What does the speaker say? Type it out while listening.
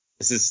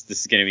This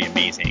is going to be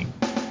amazing.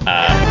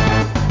 I'm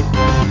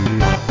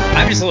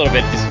just a little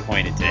bit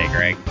disappointed today,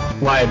 Greg.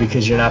 Why?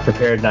 Because you're not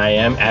prepared and I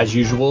am, as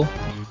usual?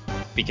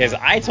 Because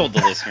I told the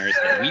listeners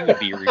that we would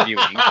be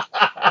reviewing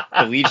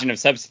the Legion of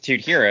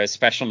Substitute Heroes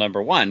Special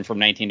Number 1 from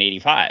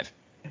 1985.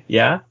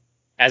 Yeah?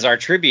 As our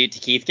tribute to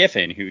Keith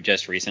Giffen, who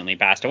just recently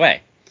passed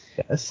away.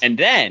 Yes. And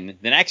then,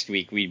 the next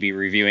week, we'd be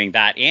reviewing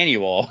that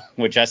annual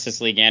with Justice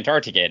League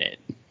Antarctica in it.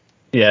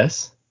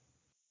 Yes.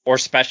 Or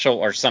special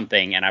or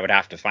something, and I would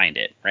have to find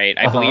it, right?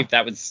 I believe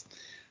that was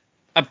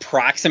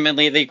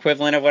approximately the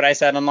equivalent of what I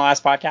said on the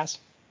last podcast.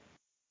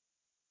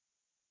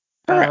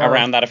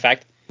 Around that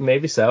effect.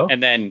 Maybe so.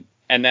 And then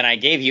I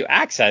gave you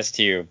access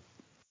to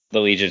the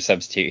Legion of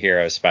Substitute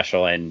Heroes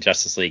special and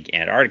Justice League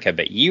Antarctica,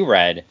 but you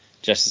read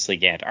Justice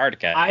League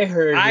Antarctica. I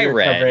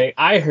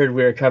heard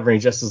we were covering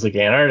Justice League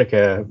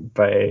Antarctica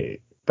by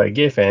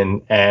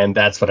Giffen, and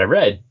that's what I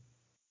read.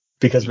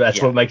 Because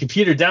that's what my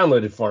computer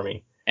downloaded for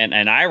me.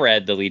 And I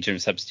read the Legion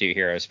of Substitute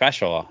Heroes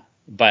special,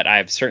 but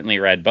I've certainly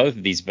read both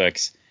of these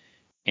books.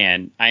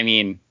 And I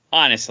mean,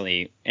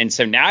 honestly, and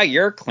so now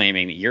you're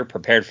claiming that you're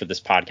prepared for this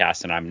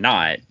podcast and I'm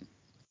not.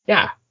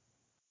 Yeah.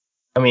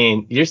 I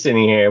mean, you're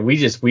sitting here. We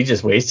just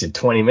wasted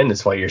 20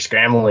 minutes while you're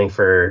scrambling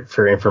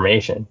for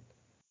information.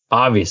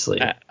 Obviously.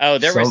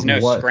 There was no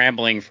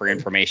scrambling for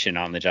information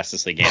on the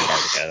Justice League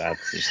Antarctica.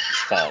 That's just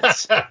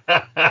false.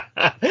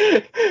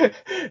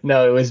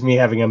 No, it was me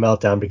having a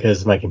meltdown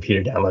because my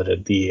computer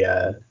downloaded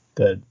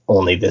the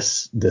only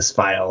this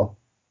file.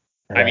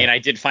 I mean, I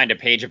did find a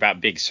page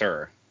about Big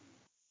Sur.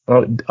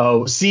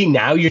 Oh, see,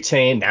 now you're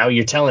telling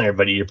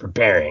everybody you're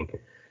preparing.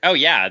 Oh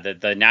yeah,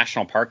 the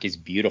national park is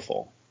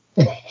beautiful.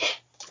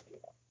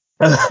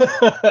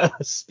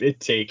 Spit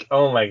take.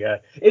 Oh my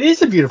god, it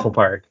is a beautiful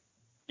park.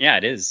 Yeah,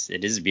 it is.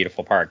 It is a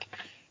beautiful park.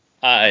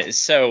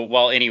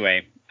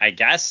 Anyway, I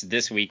guess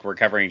this week we're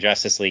covering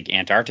Justice League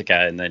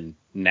Antarctica, and then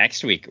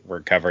next week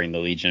we're covering the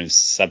Legion of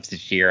Substitute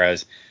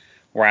Heroes,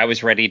 where I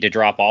was ready to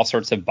drop all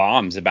sorts of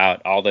bombs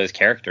about all those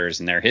characters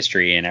and their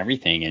history and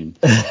everything. And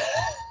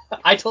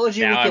I told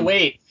you we could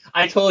wait.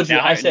 I told you.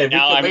 I said we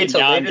could wait till later this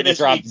week. I'm going to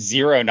drop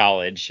zero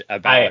knowledge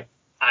about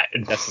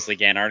Justice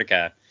League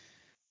Antarctica.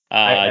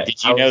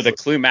 Did you know the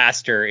Clue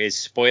Master is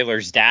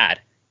Spoiler's dad?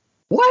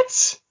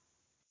 What?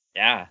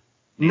 Yeah.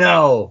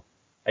 No,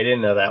 I didn't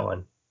know that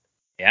one.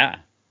 Yeah.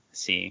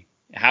 See,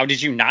 how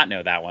did you not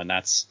know that one?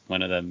 That's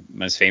one of the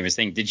most famous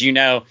things. Did you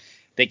know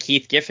that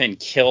Keith Giffen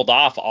killed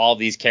off all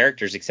these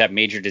characters except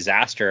Major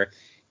Disaster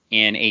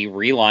in a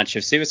relaunch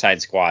of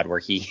Suicide Squad where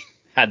he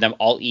had them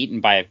all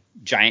eaten by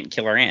giant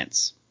killer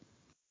ants?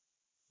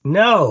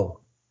 No.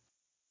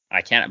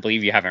 I can't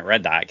believe you haven't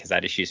read that because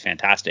that issue is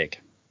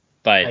fantastic.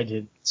 But I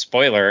did.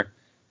 Spoiler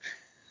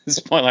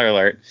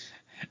alert.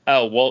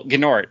 Oh, well,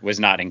 Gnort was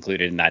not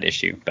included in that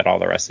issue, but all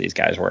the rest of these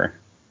guys were.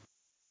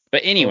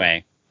 But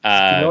anyway.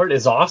 Gnort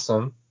is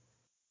awesome.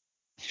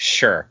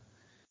 Sure.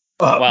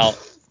 Well,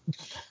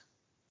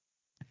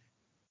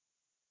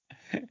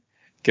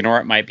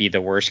 Gnort might be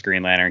the worst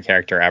Green Lantern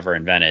character ever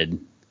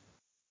invented.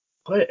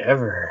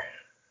 Whatever.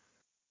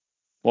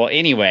 Well,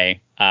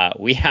 anyway,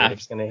 we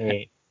have gonna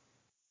hate.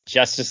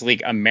 Justice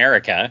League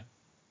America,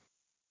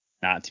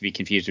 not to be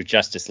confused with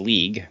Justice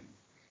League,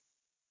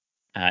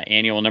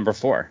 annual number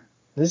 4.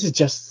 This is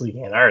Justice League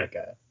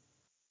Antarctica.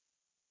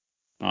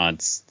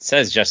 It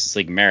says Justice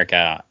League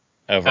America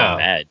over on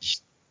the edge.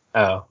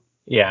 Oh,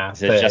 yeah. It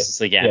says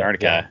Justice League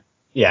Antarctica.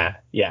 Yeah.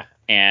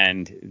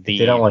 And they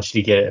don't want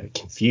you to get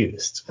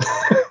confused.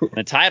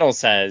 The title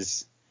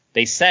says,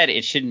 they said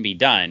it shouldn't be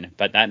done,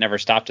 but that never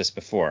stopped us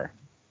before.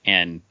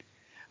 And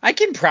I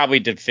can probably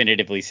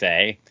definitively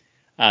say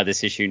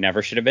this issue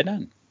never should have been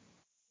done.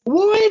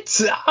 What?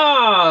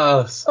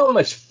 So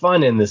much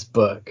fun in this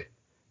book.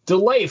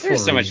 Delightful.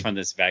 There's so much fun in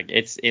this book.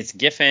 It's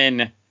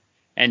Giffen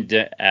and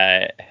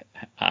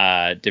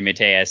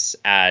DeMatteis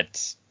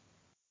at,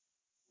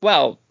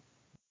 well,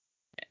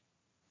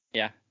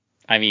 yeah.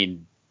 I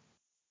mean,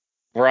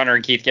 we're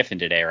honoring Keith Giffen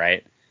today,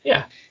 right?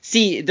 Yeah.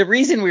 See, the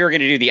reason we were going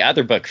to do the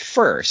other book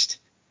first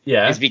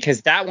is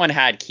because that one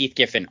had Keith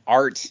Giffen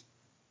art.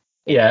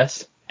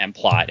 Yes. And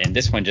plot, and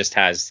this one just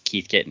has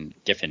Keith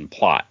Giffen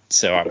plot.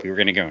 So we were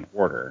going to go in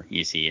order,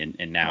 you see,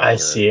 and now I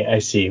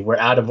see. We're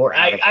out of order.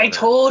 I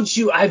told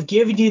you, I've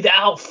given you the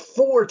out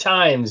 4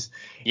 times.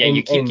 Yeah,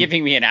 you keep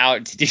giving me an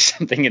out to do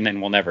something, and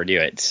then we'll never do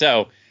it.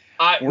 So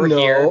we're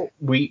here.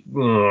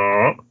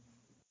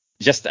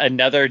 Just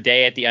another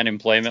day at the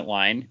unemployment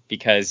line,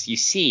 because you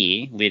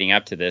see, leading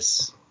up to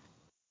this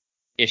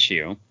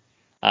issue,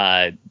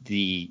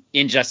 the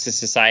Injustice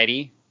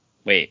Society.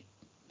 Wait,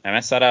 I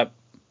messed that up.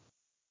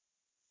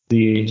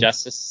 The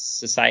Injustice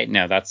Society?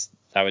 No, that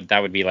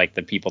would be like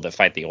the people that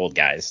fight the old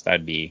guys. That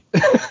would be.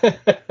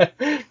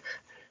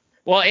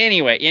 Well,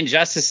 anyway,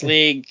 Injustice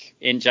League,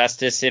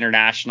 Injustice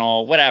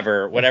International,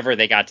 whatever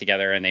they got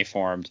together and they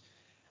formed.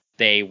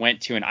 They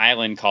went to an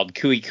island called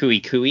Kui Kui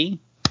Kui,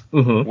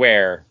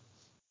 where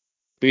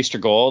Booster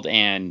Gold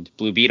and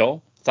Blue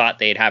Beetle thought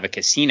they'd have a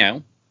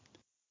casino.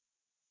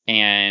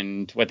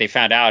 And what they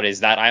found out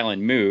is that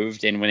island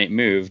moved, and when it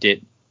moved,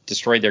 it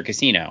destroyed their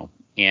casino.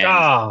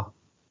 And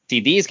see,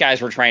 these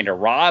guys were trying to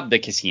rob the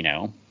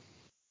casino.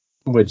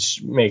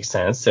 Which makes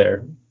sense. They're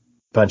a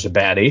bunch of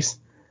baddies.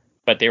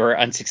 But they were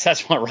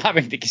unsuccessful at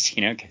robbing the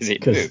casino because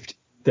it moved.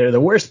 They're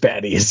the worst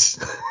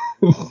baddies.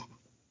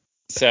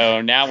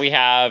 So now we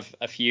have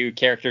a few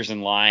characters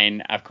in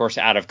line, of course,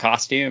 out of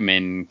costume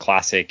in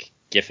classic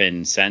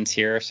Giffen sense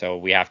here. So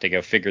we have to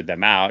go figure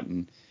them out.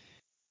 And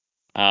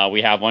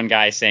we have one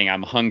guy saying,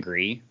 I'm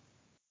hungry.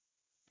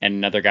 And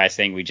another guy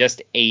saying, we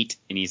just ate.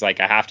 And he's like,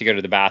 I have to go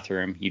to the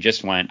bathroom. You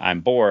just went.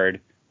 I'm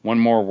bored. One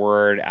more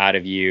word out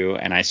of you,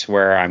 and I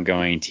swear I'm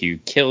going to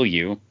kill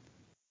you.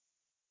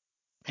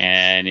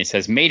 And it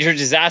says, Major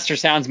Disaster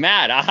sounds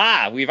mad.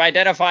 Aha! We've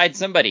identified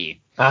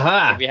somebody.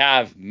 Aha! So we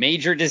have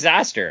Major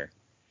Disaster,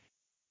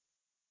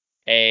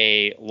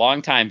 a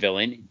longtime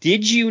villain.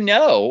 Did you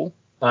know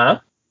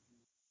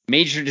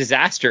Major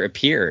Disaster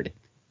appeared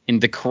in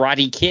the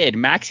Karate Kid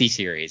maxi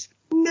series?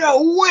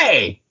 No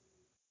way!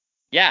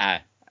 Yeah.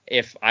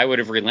 If I would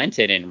have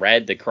relented and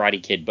read the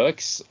Karate Kid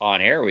books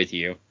on air with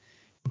you,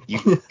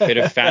 you could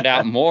have found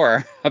out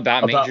more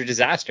about Major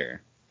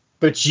Disaster.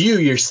 But you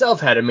yourself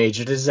had a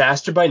major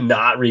disaster by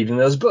not reading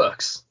those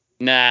books.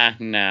 Nah.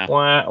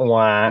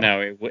 Wah.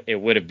 No, it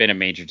would have been a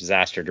major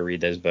disaster to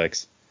read those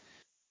books.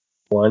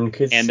 One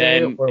could and say.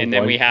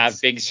 Then we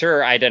have Big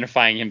Sir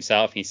identifying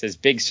himself. He says,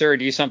 Big Sir,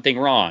 do something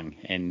wrong.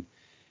 And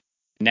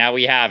now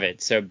we have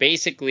it. So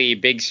basically,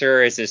 Big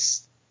Sir is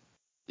this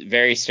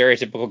very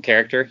stereotypical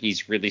character.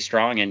 He's really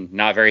strong and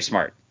not very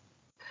smart.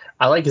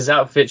 I like his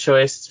outfit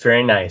choice. It's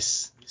very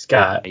nice. He's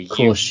got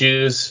cool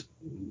shoes,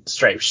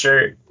 striped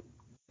shirt,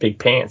 big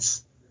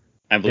pants.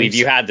 I believe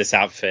you had this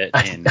outfit.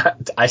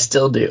 I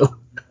still do.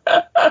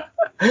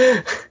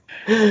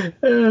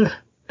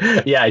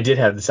 Yeah, I did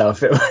have this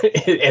outfit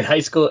in high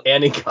school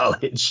and in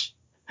college.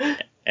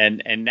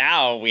 And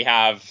now we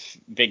have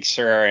Big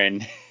Sir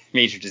and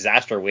Major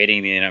Disaster waiting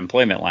in the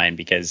unemployment line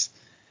because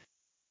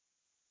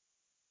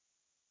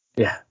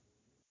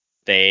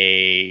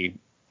they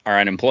are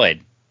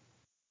unemployed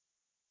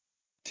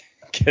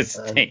because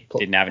they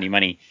didn't have any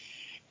money.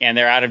 And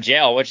they're out of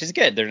jail, which is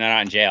good. They're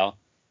not in jail.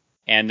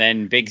 And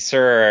then Big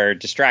Sir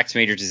distracts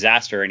Major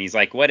Disaster, and he's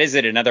like, what is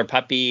it, another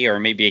puppy or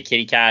maybe a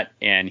kitty cat?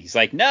 And he's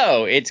like,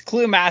 no, it's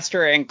Clue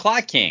Master and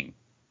Clock King.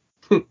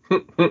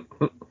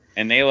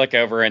 And they look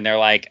over, and they're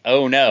like,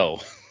 oh, no.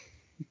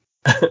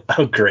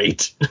 Oh,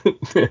 great.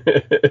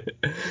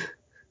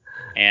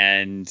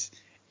 And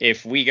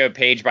if we go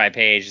page by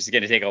page, it's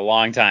going to take a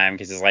long time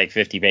because it's like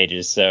 50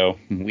 pages. So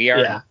we are.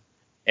 Yeah.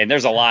 And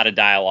there's a lot of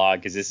dialogue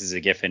because this is a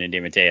Giffen and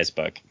DeMatteis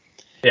book.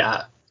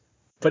 Yeah.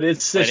 But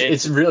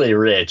it's really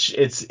rich.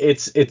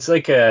 It's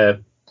like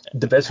the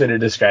best way to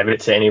describe it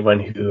to anyone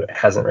who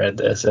hasn't read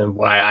this and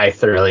why I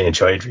thoroughly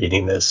enjoyed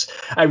reading this.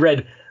 I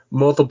read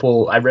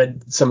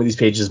some of these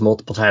pages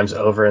multiple times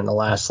over in the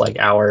last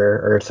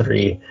hour or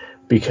three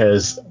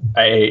because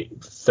I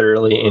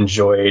thoroughly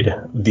enjoyed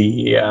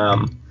the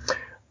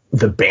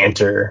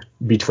banter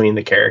between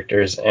the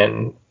characters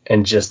and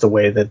just the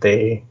way that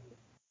they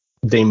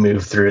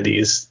move through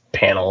these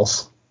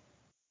panels.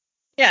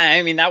 Yeah,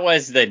 I mean, that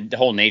was the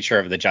whole nature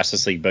of the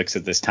Justice League books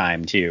at this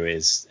time, too,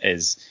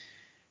 is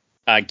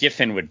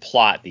Giffen would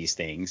plot these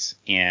things.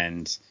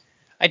 And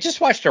I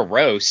just watched a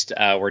roast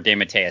where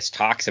DeMatteis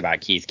talks about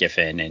Keith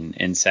Giffen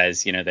and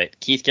says, that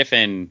Keith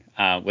Giffen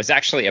was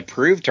actually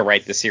approved to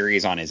write the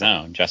series on his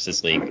own,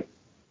 Justice League,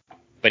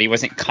 but he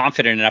wasn't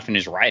confident enough in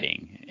his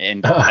writing.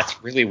 And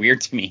that's really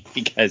weird to me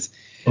because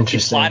he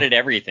plotted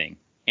everything.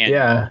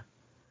 And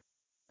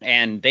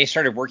they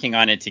started working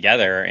on it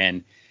together,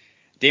 and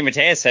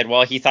DeMatteis said,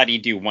 well, he thought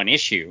he'd do one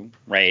issue,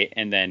 right?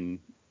 And then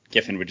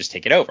Giffen would just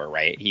take it over,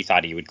 right? He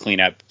thought he would clean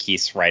up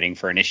Keith's writing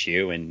for an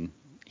issue and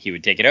he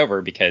would take it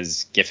over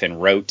because Giffen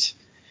wrote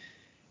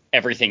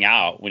everything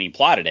out when he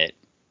plotted it.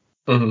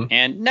 Mm-hmm.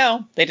 And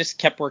no, they just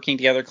kept working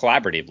together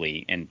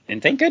collaboratively.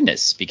 And thank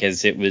goodness,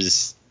 because it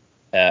was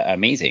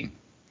amazing.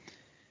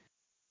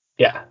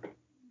 Yeah,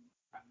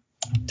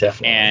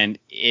 definitely. And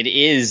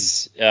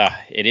it's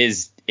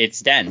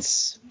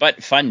dense,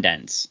 but fun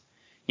dense.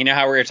 You know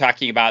how we were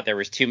talking about there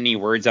was too many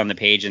words on the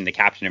page in the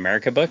Captain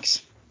America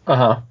books?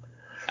 Uh-huh.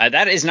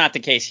 That is not the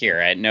case here.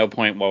 At no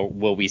point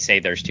will we say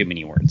there's too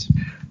many words.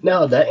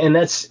 No,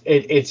 it's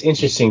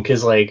interesting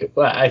because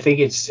I think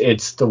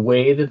it's the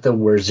way that the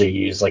words are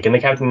used. Like in the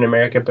Captain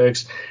America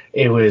books,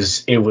 it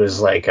was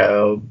like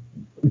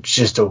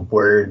just a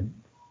word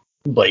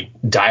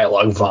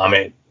dialogue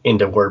vomit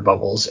into word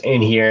bubbles.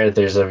 In here,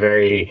 there's a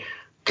very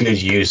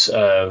good use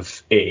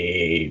of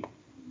a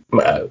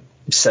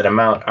set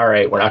amount. All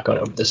right, we're not going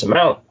over this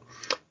amount.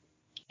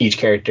 Each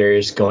character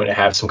is going to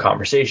have some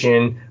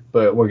conversation,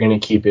 but we're going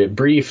to keep it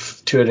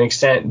brief to an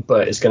extent.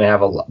 But it's going to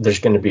have there's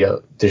going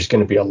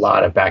to be a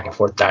lot of back and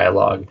forth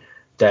dialogue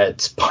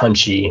that's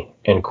punchy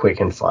and quick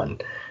and fun.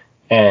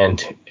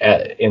 And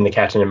in the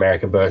Captain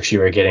America books,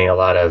 you are getting a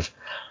lot of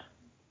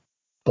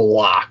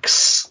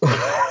blocks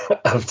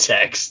of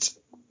text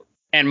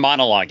and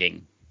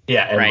monologuing.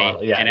 Yeah, and right?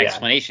 model. Yeah, and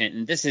explanation.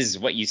 And this is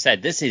what you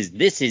said. This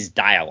is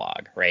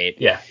dialogue, right?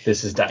 Yeah,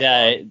 this is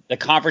dialogue. The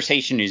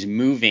conversation is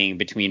moving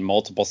between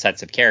multiple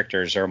sets of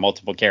characters or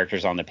multiple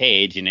characters on the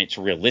page, and it's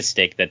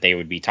realistic that they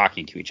would be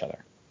talking to each other.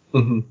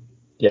 Mm-hmm.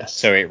 Yes.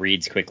 So it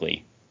reads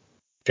quickly.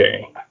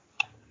 Very.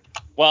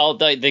 Well,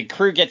 the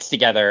crew gets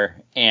together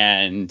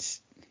and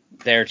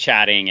they're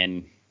chatting,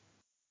 and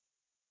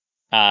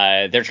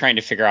they're trying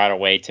to figure out a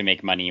way to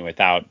make money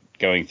without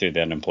going through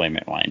the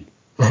unemployment line.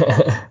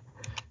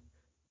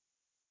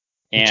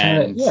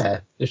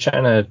 They're trying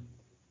to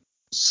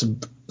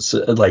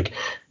like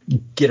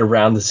get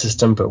around the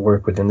system but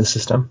work within the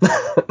system.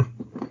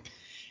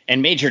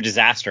 And Major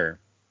Disaster,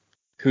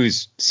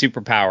 whose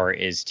superpower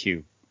is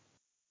to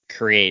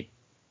create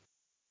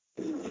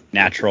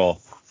natural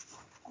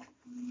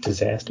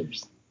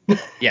disasters.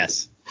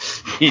 Yes,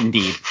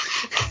 indeed.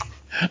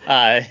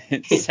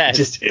 Says,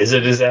 just is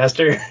a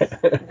disaster.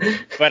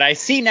 But I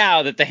see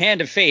now that the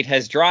hand of fate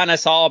has drawn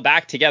us all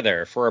back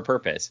together for a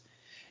purpose.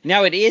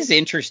 Now, it is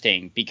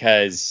interesting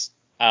because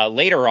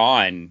later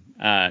on,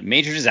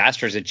 Major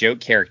Disaster is a joke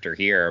character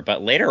here,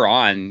 but later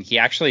on, he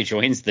actually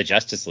joins the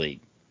Justice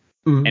League.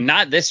 Mm-hmm. And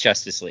not this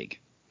Justice League.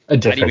 A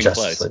different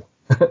Justice League.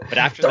 But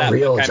after that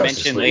book I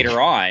mentioned later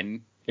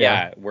on,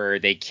 where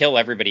they kill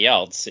everybody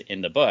else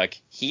in the book,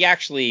 he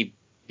actually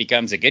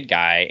becomes a good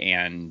guy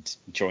and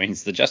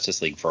joins the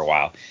Justice League for a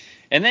while.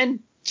 And then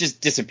just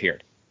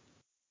disappeared.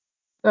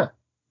 Huh.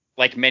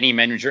 Like many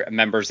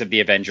members of the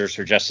Avengers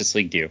or Justice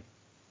League do.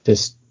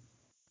 Just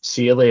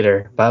see you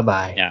later.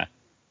 Bye-bye. Yeah.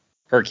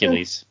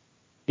 Hercules.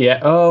 Yeah.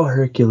 Oh,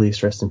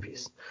 Hercules. Rest in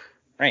peace.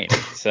 Right.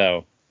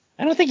 So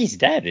I don't think he's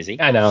dead, is he?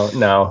 I know.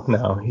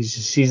 No.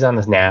 He's on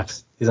his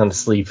naps. He's on the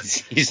sleep.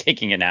 He's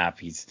taking a nap.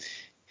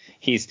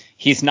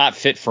 He's not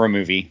fit for a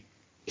movie.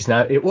 He's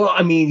not. Well,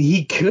 I mean,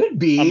 he could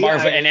be an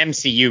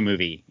MCU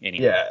movie.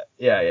 Anyway.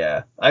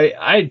 Yeah.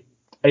 I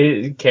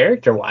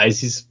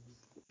character-wise,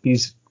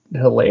 he's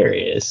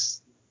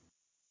hilarious.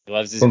 He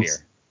loves his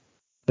beer.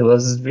 He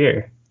loves his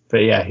beer.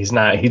 But yeah, he's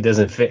not. He does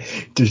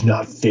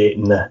not fit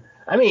in the.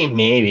 I mean,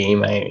 maybe he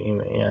might.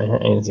 I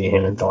didn't see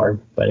him in Thor,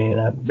 but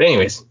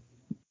anyways.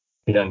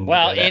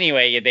 Well,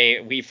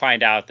 anyway, we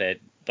find out that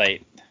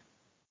like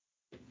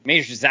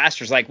Major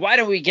Disaster's like, why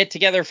don't we get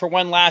together for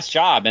one last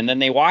job? And then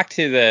they walk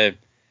to the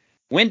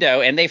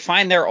window and they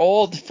find their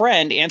old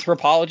friend,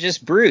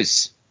 anthropologist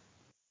Bruce,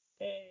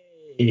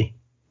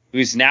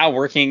 who's now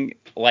working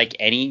like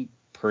any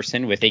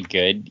person with a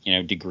good,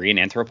 degree in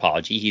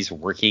anthropology. He's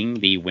working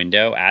the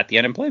window at the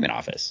unemployment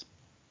office.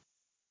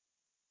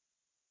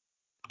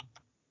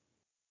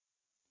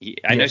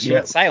 I know she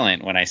went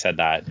silent when I said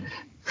that.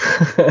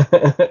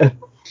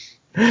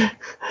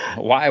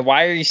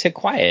 Why are you so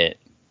quiet?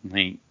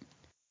 Like,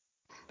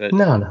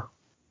 no.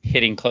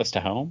 Hitting close to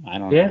home? I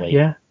don't know.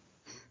 Yeah.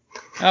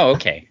 Oh,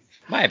 okay.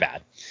 My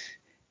bad.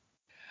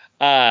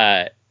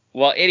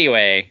 Well,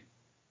 anyway,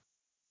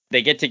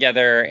 they get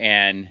together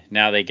and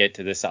now they get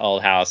to this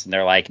old house and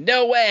they're like,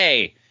 no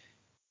way!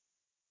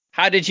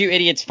 How did you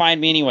idiots find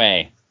me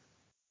anyway?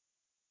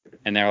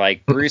 And they're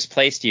like, Bruce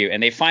placed you.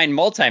 And they find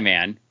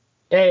Multi-Man.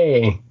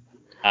 Hey.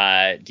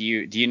 Do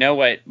you know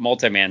what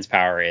Multi-Man's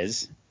power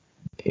is?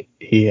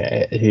 He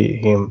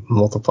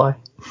multiply?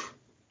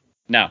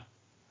 No.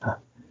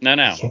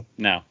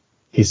 No.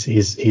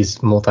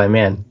 He's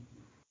multi-man.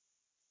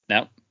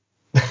 No.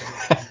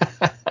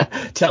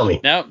 Tell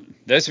me. No,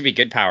 those would be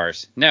good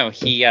powers. No,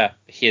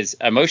 his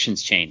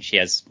emotions change. He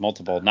has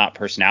multiple, not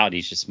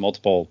personalities, just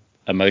multiple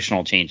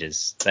emotional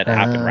changes that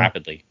happen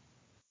rapidly.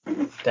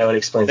 That would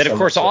explain. That, of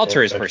course,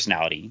 alter his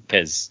personality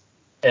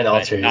and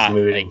alter his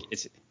mood. Like,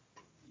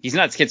 he's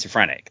not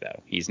schizophrenic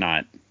though. He's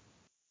not.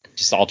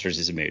 Just alters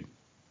his mood.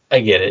 I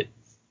get it.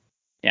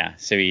 Yeah,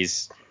 so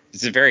it's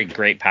a very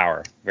great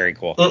power. Very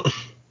cool.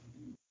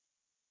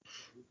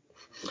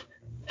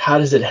 How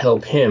does it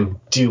help him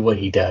do what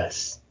he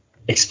does?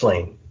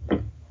 Explain.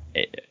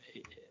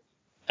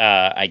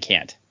 I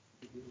can't.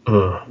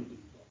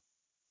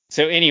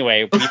 So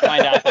anyway, we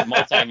find out that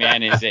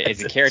Multi-Man is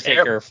a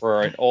caretaker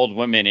for an old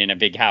woman in a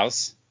big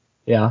house.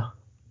 Yeah.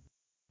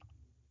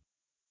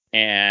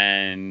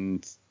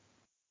 And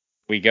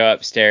we go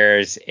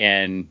upstairs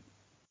and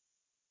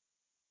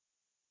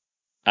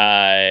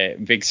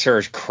Big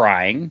Sur's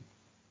crying.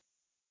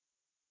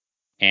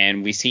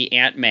 And we see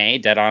Aunt May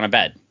dead on a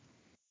bed.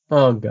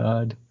 Oh,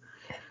 God.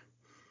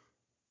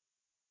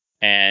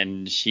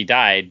 And she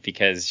died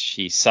because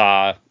she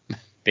saw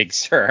Big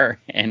Sur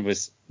and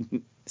was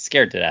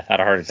scared to death, had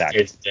a heart attack.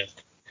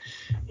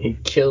 He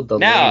killed the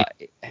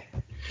lady.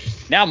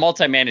 Now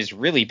Multi-Man is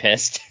really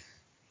pissed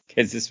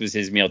because this was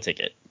his meal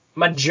ticket.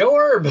 My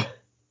Jorb!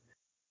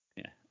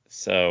 Yeah.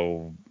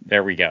 So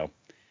there we go.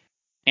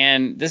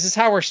 And this is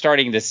how we're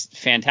starting this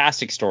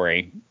fantastic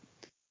story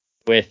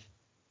with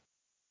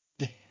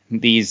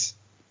these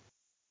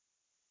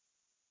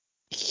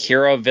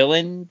hero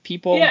villain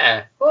people.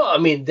 Yeah. Well, I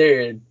mean,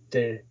 they're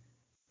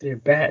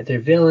bad. They're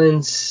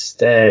villains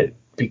that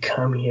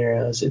become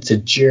heroes. It's a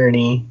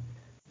journey.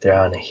 They're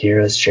on a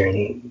hero's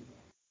journey.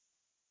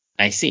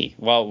 I see.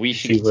 Well, we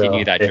should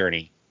continue that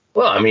journey.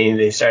 Well, I mean,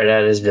 they started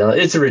out as villain.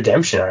 It's a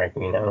redemption arc,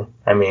 you know.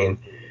 I mean,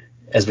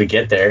 as we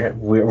get there,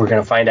 we're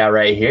going to find out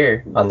right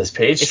here on this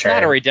page. It's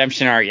not a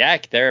redemption arc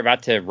yet. They're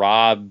about to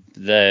rob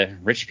the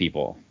rich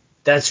people.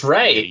 That's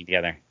right.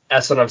 Together.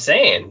 That's what I'm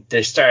saying.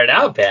 They started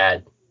out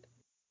bad.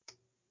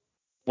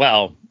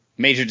 Well,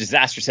 Major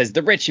Disaster says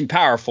the rich and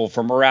powerful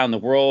from around the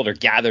world are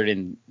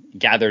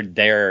gathered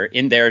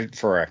there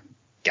for a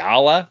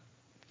gala.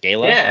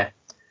 Yeah.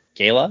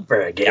 Gala?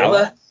 For a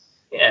gala?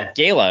 Yeah.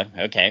 Gala.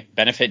 Okay.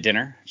 Benefit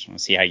dinner. Just want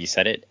to see how you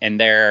said it. And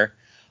there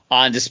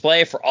on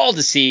display for all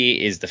to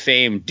see is the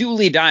famed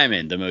Dooley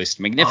Diamond, the most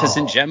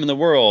magnificent gem in the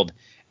world.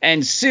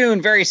 And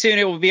soon, very soon,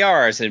 it will be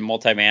ours. And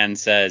Multi-Man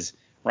says,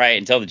 right,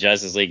 until the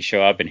Justice League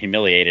show up and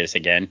humiliate us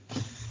again.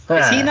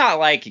 Is he not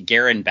like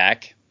Garen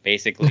Beck,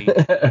 basically?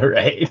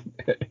 Right.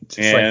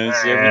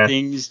 Yes,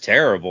 everything's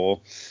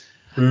terrible.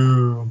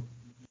 Ooh,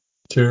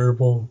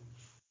 terrible.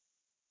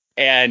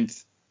 And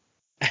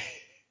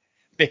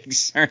Big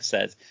Sur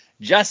says,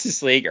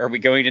 Justice League, are we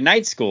going to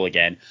night school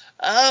again?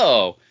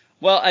 Oh,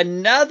 well,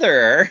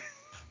 another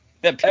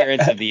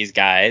appearance of these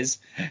guys.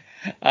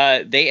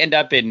 They end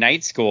up in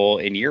night school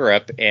in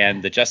Europe,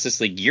 and the Justice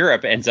League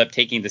Europe ends up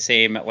taking the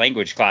same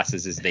language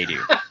classes as they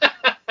do.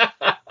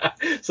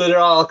 So they're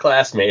all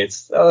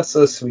classmates. Oh,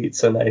 so sweet,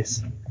 so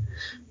nice.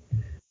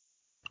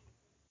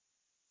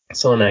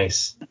 So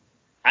nice.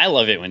 I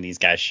love it when these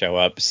guys show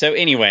up. So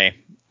anyway,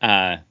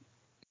 and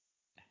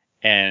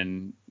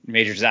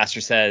Major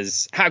Disaster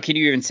says, how can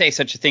you even say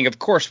such a thing? Of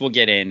course we'll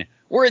get in.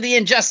 We're the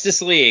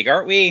Injustice League,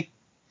 aren't we?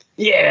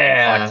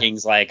 Yeah.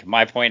 King's like,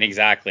 my point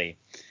exactly.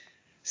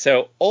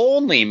 So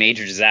only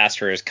Major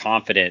Disaster is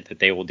confident that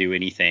they will do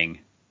anything.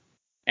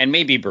 And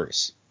maybe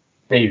Bruce.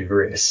 Maybe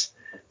Bruce.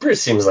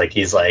 Bruce seems like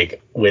he's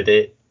like with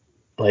it.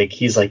 Like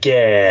he's like,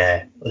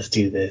 yeah, let's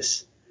do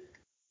this.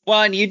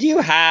 Well, and you do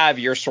have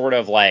your sort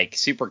of like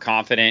super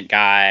confident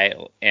guy,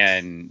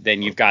 and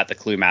then you've got the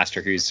Clue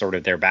Master, who's sort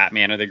of their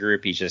Batman of the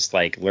group. He's just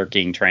like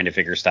lurking, trying to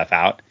figure stuff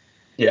out.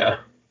 Yeah.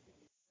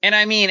 And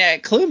I mean,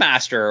 Clue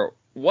Master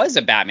was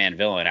a Batman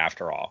villain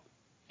after all.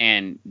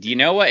 And do you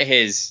know what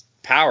his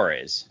power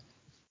is?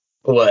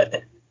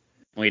 What?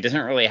 Well, he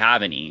doesn't really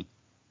have any.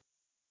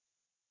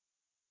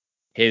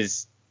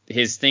 His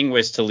thing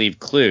was to leave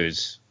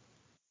clues.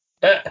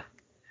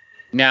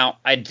 Now,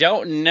 I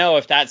don't know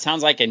if that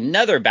sounds like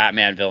another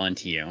Batman villain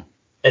to you.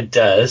 It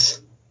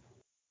does.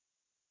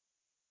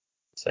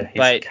 So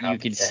but you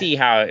could see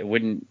how it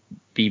wouldn't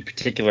be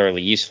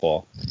particularly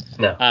useful.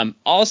 No.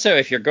 Also,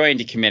 if you're going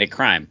to commit a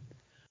crime,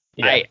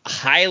 I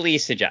highly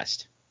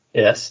suggest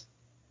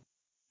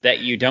that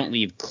you don't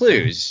leave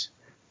clues.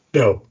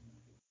 No.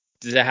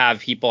 To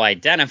have people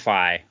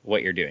identify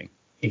what you're doing.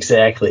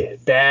 Exactly.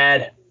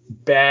 Bad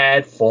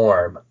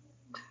form.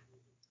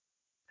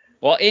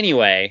 Well,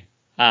 anyway,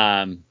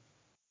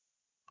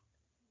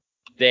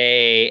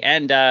 they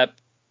end up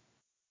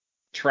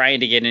trying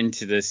to get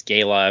into this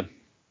gala,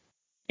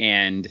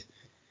 and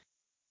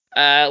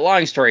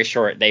long story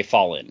short, they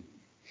fall in.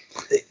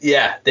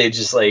 Yeah, they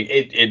just like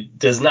it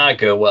does not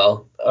go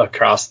well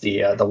across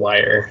the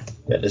wire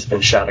that has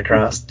been shot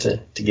across to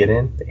get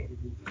in.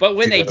 But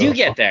when they do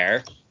get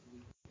there,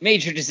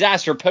 Major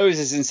Disaster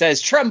poses and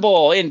says,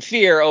 "Tremble in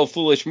fear, O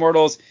foolish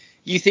mortals!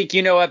 You think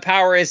you know what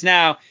power is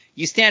now?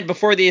 You stand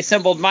before the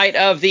assembled might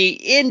of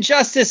the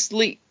Injustice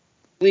League."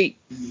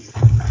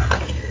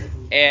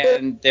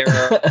 And there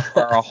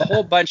are a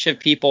whole bunch of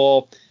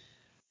people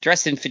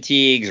dressed in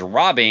fatigues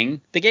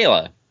robbing the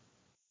gala.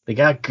 They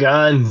got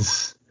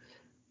guns.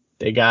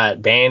 They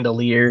got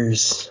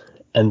bandoliers.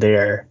 And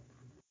I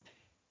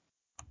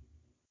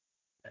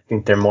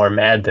think they're more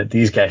mad that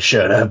these guys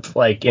showed up,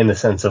 like, in the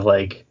sense of,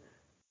 like,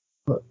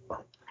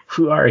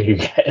 who are you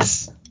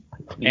guys?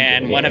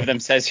 And one of them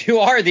says, who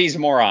are these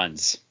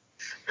morons?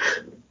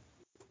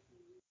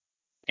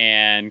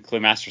 And Clue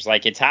Master's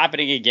like, it's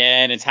happening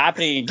again. It's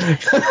happening again.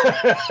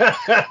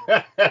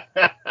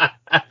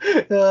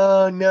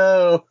 Oh,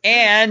 no.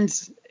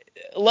 And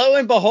lo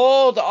and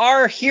behold,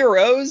 our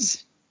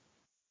heroes,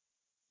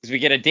 because we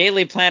get a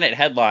Daily Planet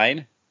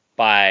headline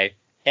by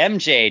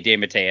MJ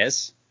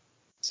DeMatteis.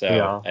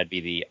 So that'd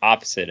be the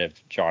opposite of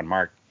John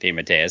Mark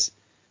DeMatteis,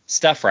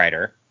 stuff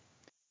writer.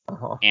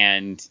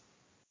 And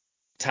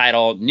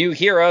title, New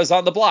Heroes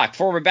on the Block.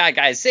 Former bad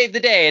guys save the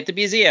day at the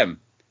museum.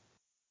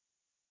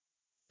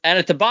 And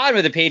at the bottom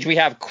of the page, we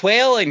have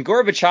Quail and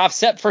Gorbachev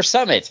set for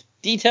summit.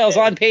 Details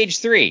on page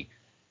 3.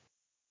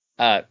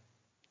 Do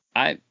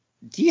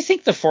you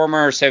think the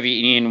former Soviet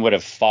Union would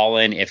have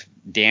fallen if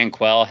Dan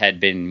Quayle had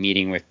been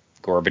meeting with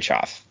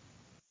Gorbachev?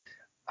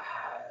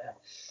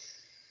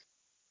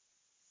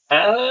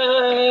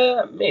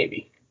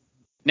 Maybe.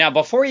 Now,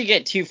 before you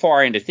get too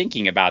far into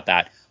thinking about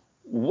that,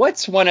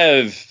 what's one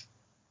of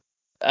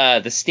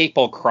the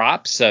staple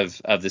crops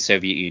of the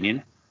Soviet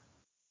Union?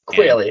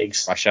 Quail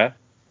eggs. Russia.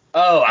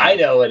 Oh, I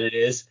know what it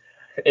is.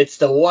 It's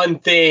the one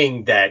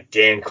thing that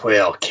Dan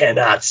Quayle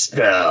cannot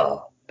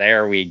spell.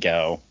 There we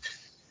go.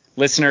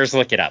 Listeners,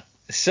 look it up.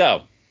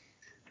 So,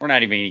 we're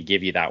not even going to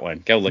give you that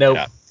one. Go look it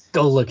up.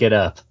 Go look it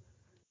up.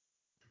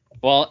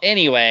 Well,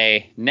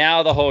 anyway,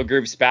 now the whole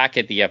group's back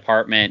at the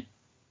apartment,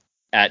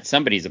 at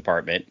somebody's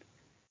apartment,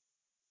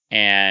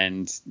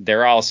 and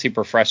they're all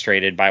super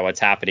frustrated by what's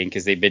happening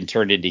because they've been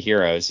turned into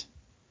heroes.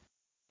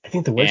 I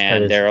think the worst part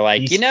is, and they're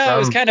like, it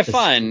was kind of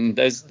fun.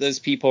 Those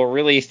people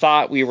really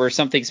thought we were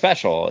something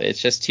special.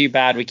 It's just too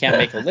bad we can't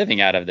make a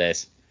living out of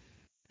this.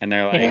 And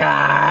they're like,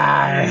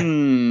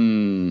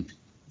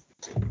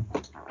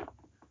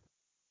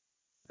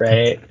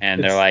 Right.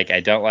 And they're like, I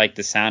don't like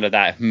the sound of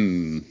that.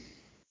 And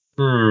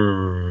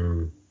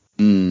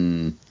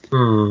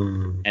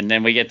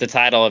then we get the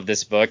title of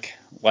this book,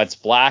 What's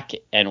Black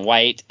and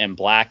White and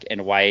Black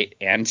and White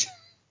and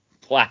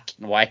Black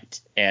and White,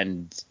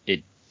 and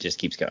it just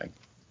keeps going.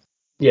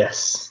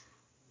 Yes.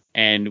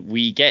 And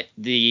we get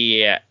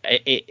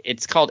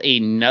it's called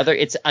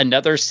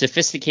another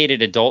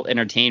sophisticated adult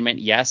entertainment,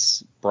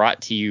 yes,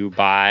 brought to you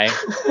by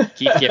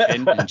Keith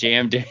Giffen and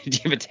J.M.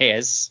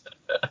 DeMatteis,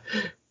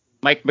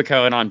 Mike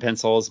McKone on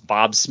pencils,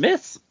 Bob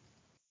Smith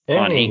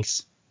on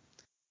inks,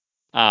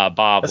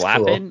 Bob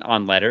Lappin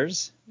on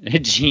letters,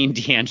 Gene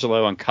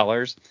D'Angelo on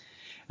colors,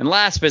 and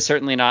last but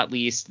certainly not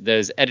least,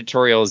 those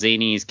editorial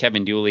zanies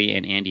Kevin Dooley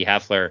and Andy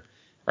Helfer.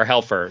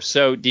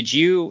 So did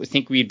you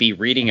think we'd be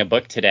reading a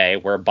book today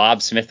where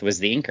Bob Smith was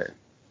the inker?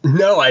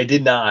 No, I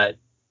did not.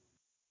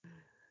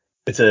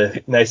 It's a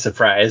nice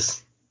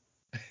surprise.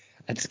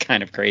 That's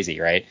kind of crazy,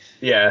 right?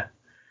 Yeah.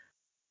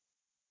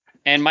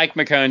 And Mike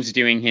McKone's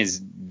doing his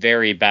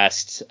very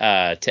best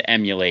to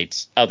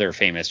emulate other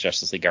famous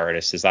Justice League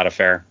artists. Is that a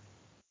fair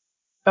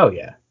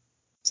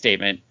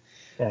statement?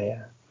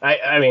 Yeah.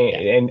 I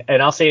mean,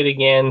 and I'll say it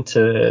again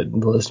to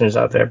the listeners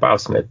out there. Bob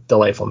Smith,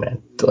 delightful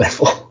man.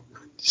 Delightful.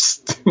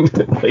 Just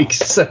like,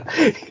 so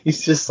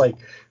he's just like,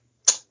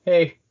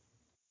 hey,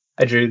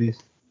 I drew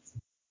these.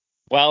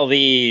 Well,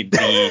 I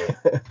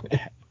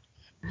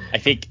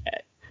think,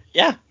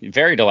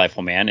 very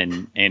delightful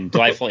man and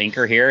delightful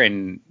inker here,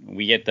 and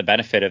we get the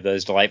benefit of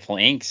those delightful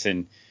inks,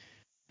 and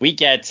we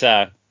get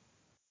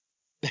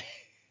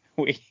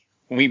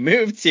we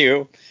move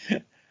to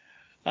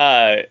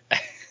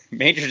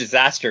Major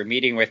Disaster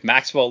meeting with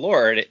Maxwell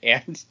Lord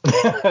and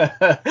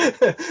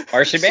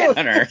Martian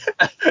Manhunter.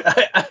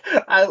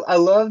 I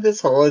love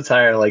this whole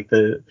entire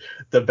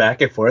the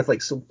back and forth.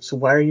 Like, so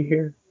why are you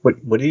here?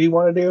 What do you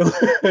want to do?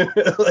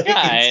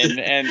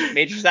 And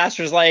Major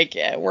Disaster's like,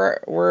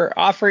 we're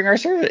offering our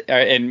service,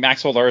 and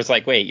Maxwell Lord's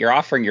like, wait, you're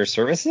offering your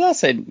service to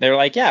us? And they're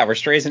like, yeah, we're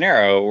straight as an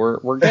arrow.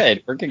 We're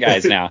good. We're good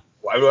guys now.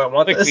 Why do I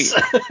want this?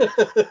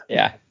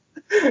 Yeah.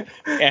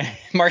 And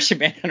Martian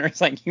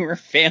Manhunter's like, you were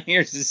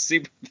failures as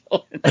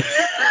supervillains.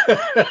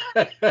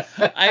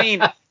 I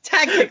mean,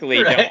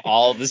 technically, don't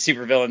all the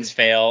supervillains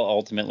fail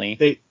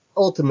ultimately?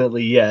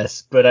 Ultimately,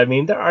 yes. But I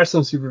mean, there are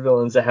some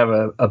supervillains that have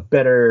a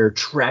better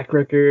track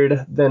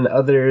record than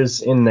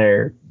others in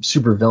their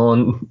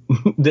supervillain,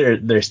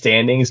 their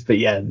standings. But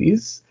yeah,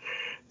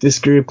 this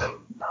group,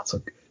 not so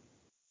good.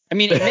 I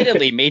mean,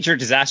 admittedly, Major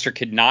Disaster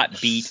could not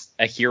beat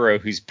a hero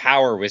whose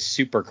power was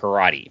super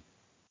karate.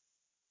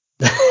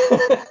 In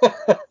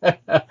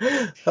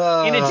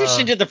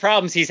addition to the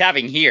problems he's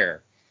having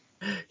here.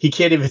 He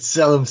can't even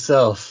sell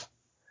himself.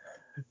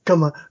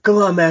 Come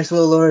on,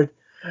 Maxwell Lord.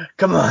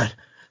 Come on.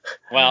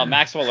 Well,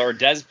 Maxwell Lord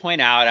does point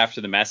out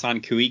after the mess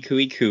on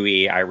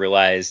Kui, I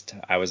realized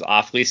I was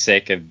awfully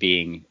sick of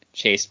being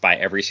chased by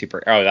every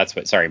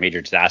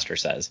Major Disaster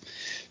says.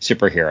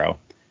 Superhero.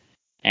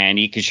 And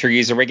you could sure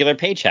use a regular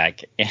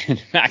paycheck.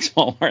 And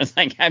Maxwell Lord's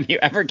like, have you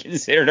ever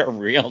considered a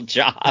real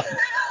job?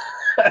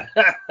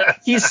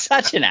 He's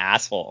such an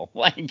asshole.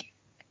 Like,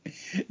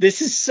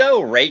 this is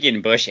so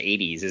Reagan Bush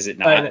 80s, is it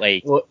not?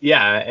 Well,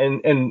 yeah,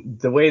 and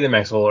the way that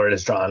Maxwell Lord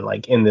is drawn,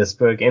 like in this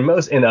book, and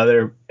in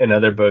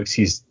other books,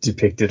 he's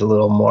depicted a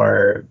little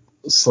more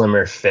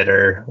slimmer,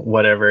 fitter,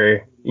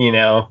 whatever, you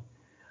know.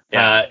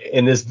 Yeah.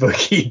 In this book,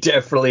 he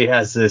definitely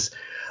has this.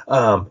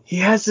 He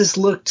has this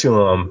look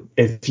to him.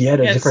 If he had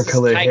a different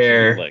color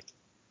hair. Look.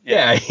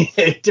 Yeah,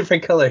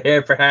 different color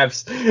hair,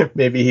 perhaps.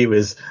 Maybe he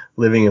was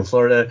living in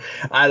Florida.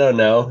 I don't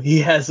know. He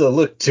has a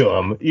look to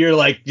him. You're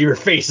like, your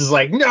face is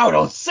like, no,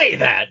 don't say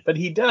that. But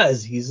he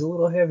does. He's a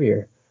little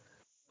heavier.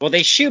 Well,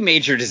 they shoo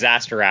Major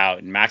Disaster out,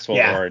 and Maxwell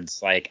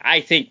Lord's like,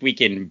 I think we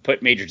can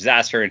put Major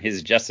Disaster and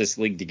his Justice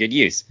League to good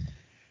use.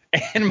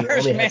 And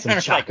Martian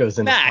Manhunter's like,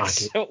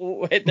 Max,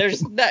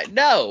 there's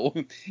no.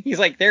 He's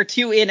like, they're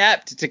too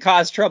inept to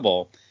cause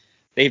trouble.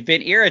 They've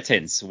been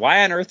irritants.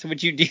 Why on earth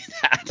would you do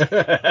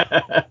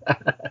that?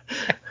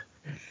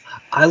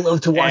 I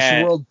love to watch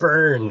the world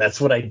burn. That's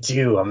what I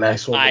do. I'm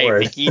Maxwell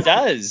Lord. I think he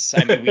does.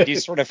 I mean, we do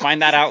sort of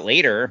find that out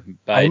later.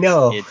 But I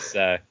know. It's,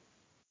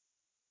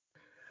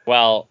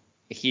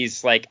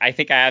 he's like, I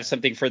think I have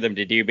something for them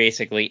to do,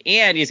 basically.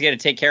 And he's going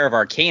to take care of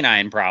our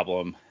canine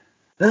problem.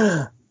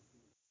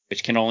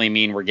 Which can only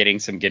mean we're getting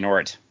some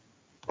Gnort.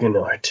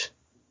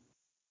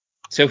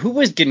 So who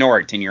was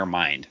Gnort in your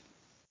mind?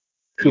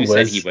 Who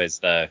said he was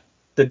the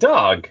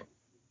dog?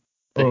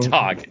 The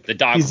dog.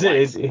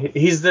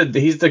 He's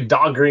the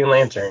dog Green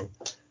Lantern.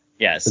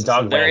 Yes, the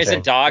dog there Lantern. Is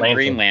a dog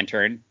Green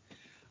Lantern.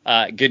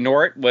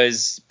 Gnort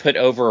was put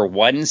over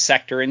one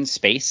sector in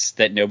space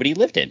that nobody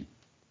lived in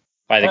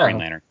by the Green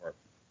Lantern Corps.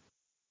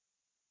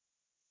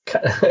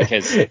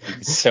 Because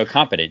he's so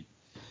competent.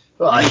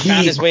 Well, he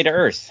found his way to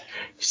Earth.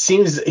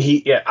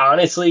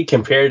 Honestly,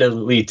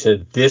 comparatively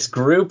to this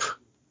group,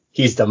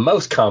 he's the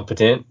most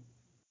competent.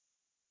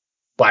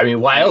 I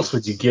mean, why else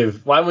would you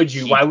give? Why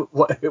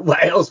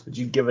else would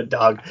you give a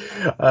dog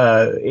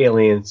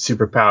alien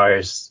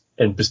superpowers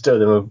and bestow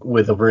them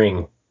with a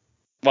ring?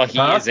 Well,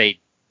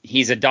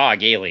 he's a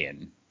dog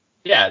alien.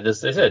 Yeah,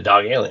 this is a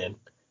dog alien.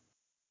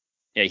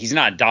 Yeah, he's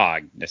not a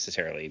dog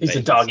necessarily. He's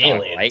a dog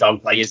alien.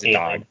 He is a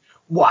dog.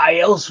 Why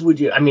else would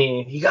you? I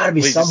mean, you got to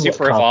be somewhat he's a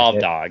super evolved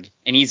dog,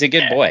 and he's a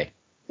good boy.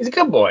 He's a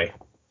good boy.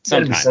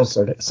 Sometimes.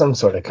 Some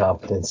sort of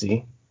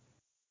competency.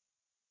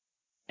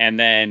 And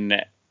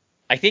then,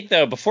 I think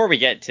though, before we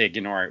get to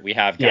Gnort, we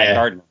have Guy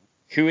Gardner,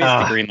 who is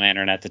the Green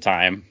Lantern at the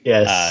time.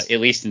 Yes. At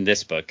least in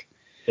this book.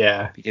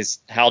 Yeah. Because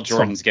Hal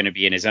Jordan's going to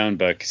be in his own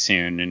book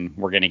soon, and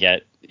we're going to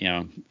get,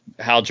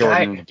 Hal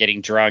Jordan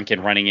getting drunk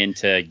and running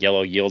into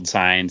yellow yield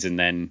signs, and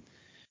then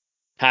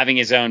having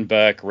his own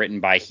book written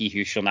by He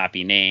Who Shall Not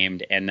Be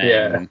Named, and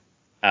then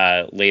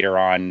later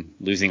on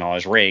losing all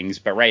his rings.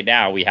 But right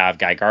now we have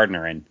Guy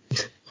Gardner, and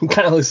he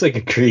kind of looks like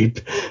a creep.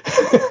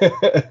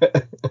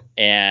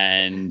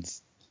 And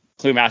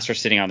Clue Master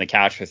sitting on the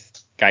couch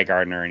with Guy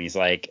Gardner, and he's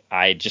like,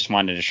 I just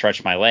wanted to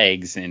stretch my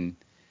legs, and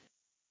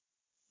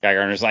Guy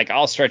Gardner's like,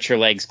 I'll stretch your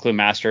legs, Clue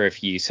Master,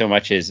 if you so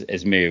much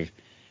as move.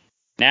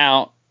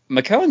 Now,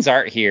 McKeown's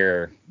art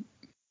here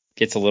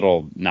gets a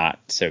little not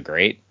so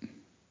great.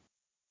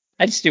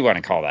 I just do want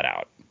to call that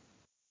out.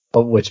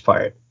 Oh, which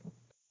part?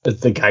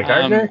 The Guy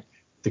Gardner?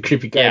 The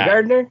creepy Guy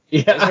Gardner?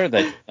 Yeah. Those are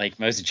the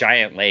most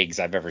giant legs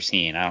I've ever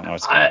seen. I don't know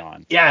what's going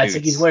on. Yeah, it's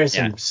like he's wearing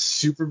some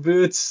super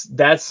boots.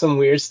 That's some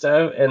weird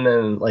stuff. And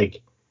then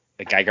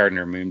the Guy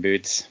Gardner moon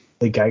boots.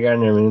 The Guy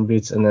Gardner moon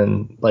boots, and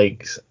then I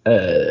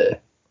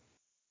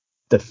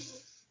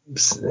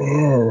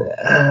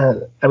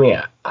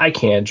mean, I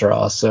can't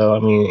draw, so I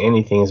mean,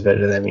 anything's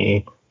better than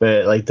me.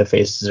 But the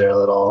faces are a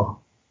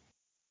little,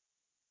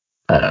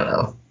 I don't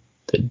know.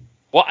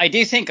 Well, I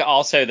do think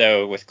also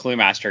though with Clue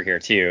Master here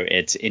too,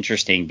 it's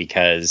interesting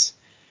because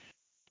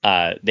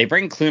they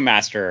bring Clue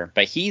Master,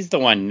 but he's the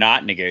one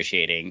not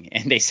negotiating,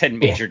 and they send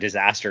Major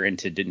Disaster in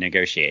to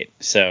negotiate.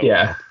 So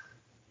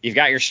you've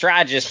got your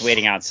strategist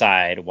waiting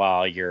outside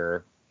while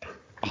your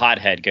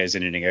hothead goes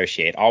in to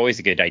negotiate. Always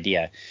a good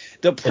idea.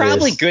 Though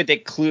probably good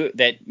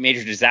that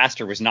Major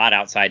Disaster was not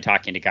outside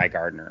talking to Guy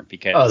Gardner,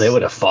 because they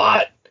would have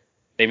fought.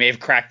 They may have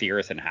cracked the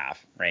earth in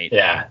half, right?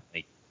 Yeah.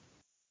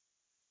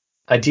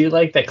 I do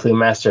like that Clue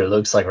Master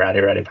looks like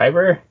Rowdy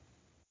Piper.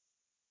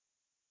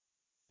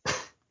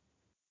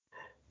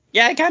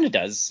 Yeah, it kind of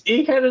does.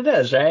 He kind of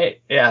does, right?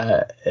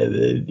 Yeah,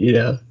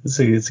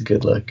 it's a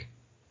good look.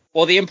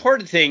 Well, the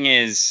important thing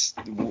is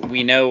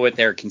we know what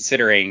they're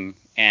considering,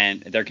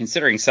 and they're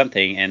considering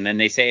something, and then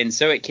they say, and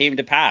so it came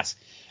to pass.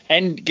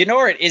 And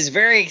Gnort is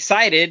very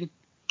excited,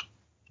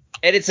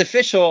 and it's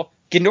official.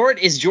 Gnort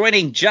is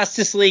joining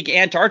Justice League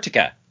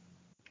Antarctica.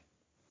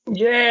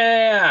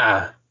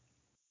 Yeah!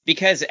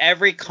 Because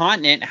every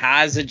continent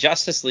has a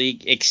Justice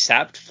League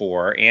except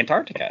for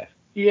Antarctica.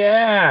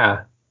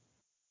 Yeah!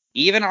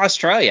 Even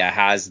Australia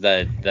has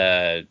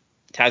the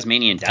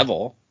Tasmanian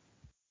Devil.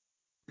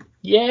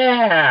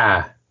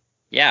 Yeah!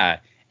 Yeah,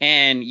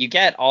 and you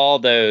get all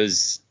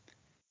those,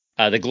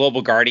 the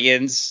Global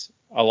Guardians,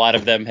 a lot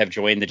of them have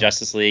joined the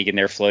Justice League, and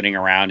they're floating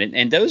around,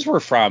 and those were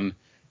from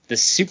the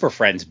Super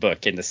Friends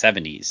book in the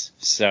 70s.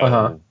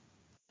 So,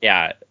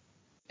 yeah,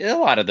 a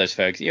lot of those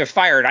folks,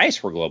 Fire and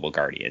Ice were Global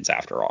Guardians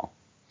after all.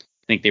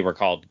 I think they were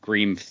called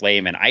Green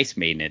Flame and Ice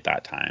Maiden at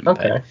that time.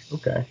 Okay.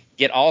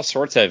 Get all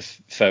sorts of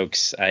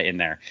folks in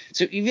there.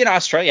 So even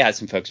Australia has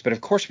some folks, but of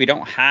course we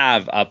don't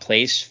have a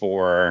place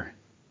for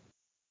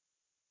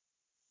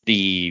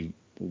the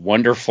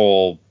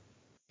wonderful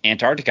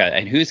Antarctica.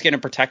 And who's going to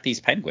protect these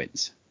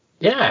penguins?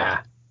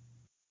 Yeah.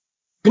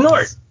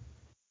 Gnort.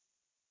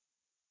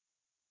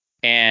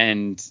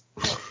 And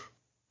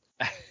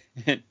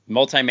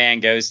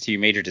Multi-Man goes to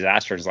Major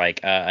Disaster, is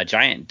like, a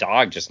giant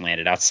dog just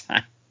landed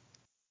outside.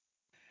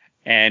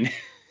 And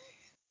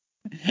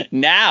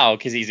now,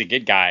 because he's a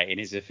good guy in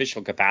his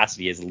official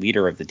capacity as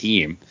leader of the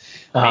team,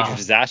 Major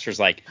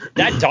Disaster's like,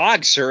 that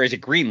dog, sir, is a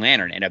Green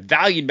Lantern and a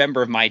valued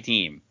member of my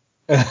team.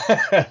 That's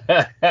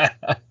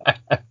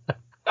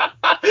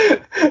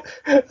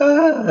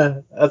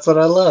what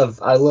I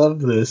love. I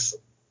love this.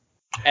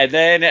 And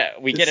then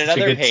we get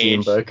another page.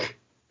 Team book.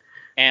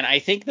 And I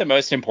think the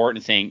most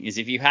important thing is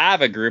if you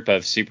have a group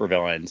of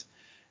supervillains,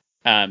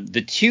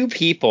 the two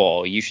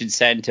people you should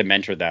send to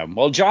mentor them.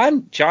 Well,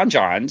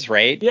 Johns,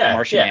 right? Yeah.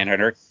 Martian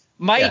Manhunter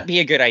might be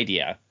a good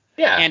idea.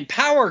 Yeah. And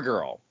Power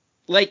Girl.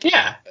 Wait,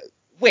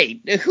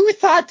 who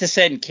thought to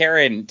send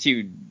Karen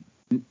to?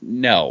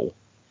 No,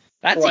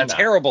 that's a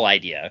terrible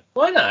idea.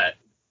 Why not?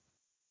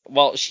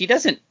 Well, she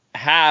doesn't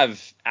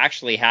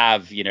actually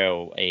have,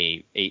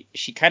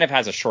 she kind of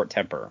has a short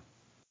temper.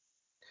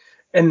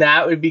 And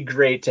that would be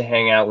great to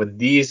hang out with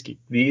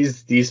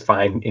these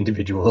fine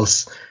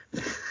individuals.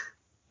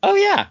 Oh,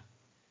 yeah.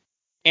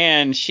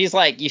 And she's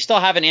like, you still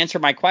haven't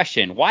answered my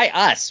question. Why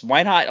us?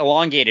 Why not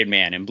Elongated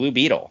Man and Blue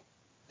Beetle?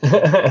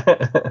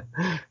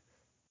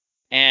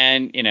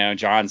 And,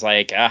 John's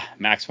like,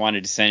 Max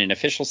wanted to send an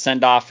official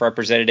send-off for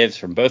representatives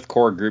from both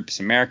core groups,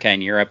 America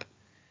and Europe.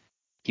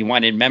 He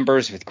wanted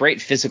members with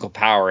great physical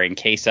power in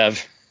case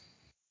of...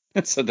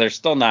 So they're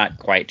still not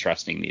quite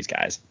trusting these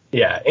guys.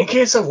 Yeah, in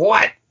case of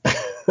what?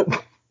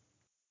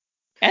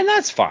 And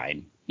that's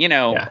fine.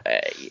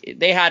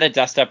 They had a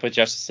dust up with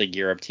Justice League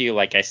Europe too,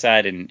 like I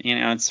said, and,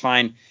 it's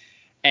fine.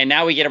 And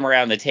now we get them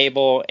around the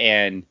table,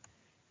 and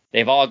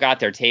they've all got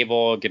their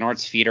table.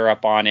 Gnort's feet are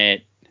up on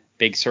it.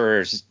 Big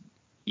Sur's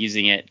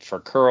using it for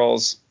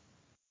curls.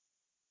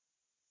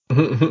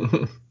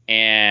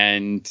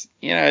 And,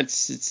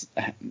 it's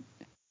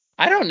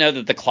I don't know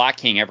that the Clock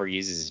King ever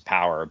uses his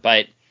power,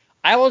 but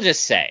I will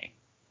just say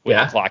with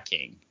the Clock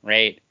King,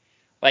 right?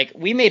 Like,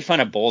 we made fun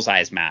of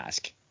Bullseye's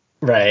mask.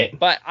 Right.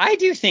 But I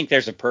do think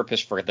there's a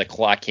purpose for the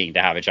Clock King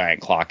to have a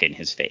giant clock in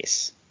his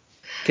face.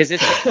 Because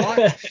it's a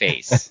clock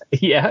face.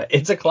 Yeah,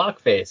 it's a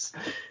clock face.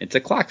 It's a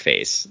clock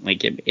face.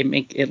 Like,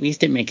 at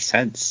least it makes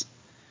sense.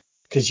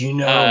 Because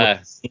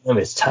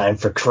it's time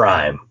for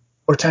crime.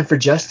 Or time for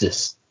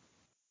justice.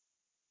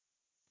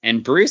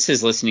 And Bruce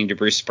is listening to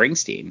Bruce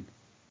Springsteen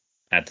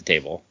at the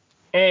table.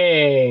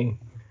 Hey.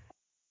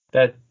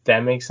 That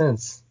makes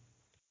sense.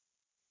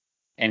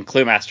 And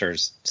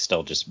Cluemaster's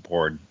still just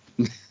bored.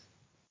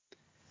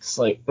 It's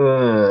like,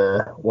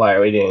 why are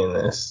we doing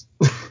this?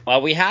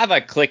 Well, we have a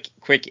quick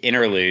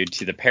interlude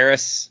to the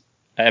Paris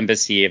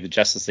embassy of the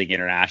Justice League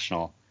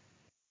International.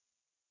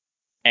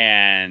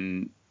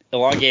 And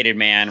Elongated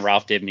Man,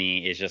 Ralph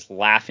Dibny, is just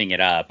laughing it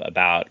up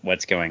about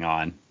what's going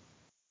on.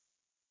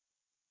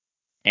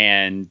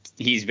 And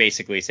he's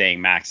basically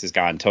saying Max has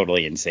gone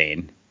totally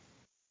insane.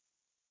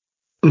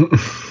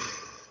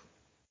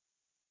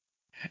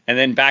 And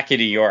then back in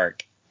New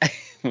York,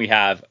 we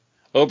have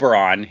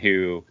Oberon,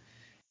 who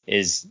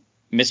is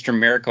Mr.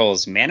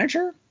 Miracle's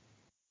manager.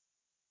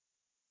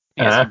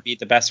 I guess would be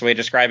the best way to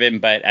describe him,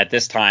 but at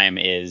this time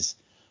is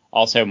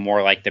also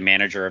more like the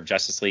manager of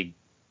Justice League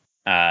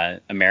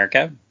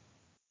America.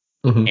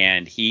 Mm-hmm.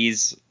 And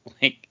he's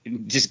like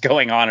just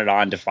going on and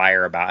on to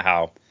fire about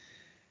how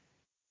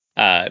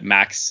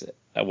Max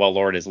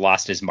Lord has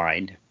lost his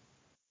mind.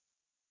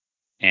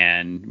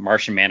 And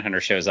Martian Manhunter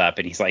shows up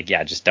and he's like,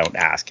 yeah, just don't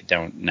ask.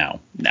 No.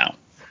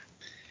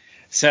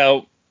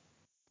 So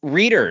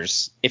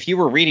readers, if you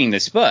were reading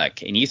this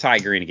book and you thought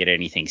you were going to get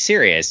anything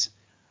serious,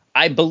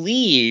 I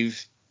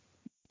believe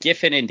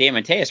Giffen and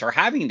DeMatteis are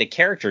having the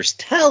characters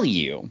tell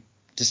you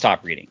to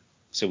stop reading.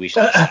 So we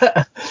should.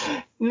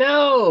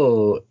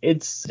 No,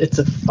 it's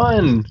a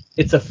fun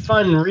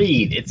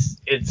read.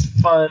 It's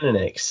fun and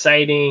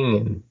exciting.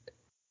 And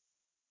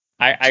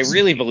I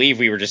really believe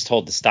we were just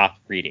told to stop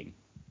reading.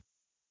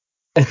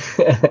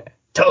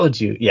 Told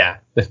you. Yeah,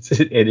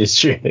 it is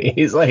true.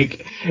 He's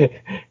like, it's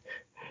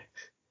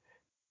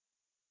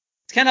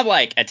kind of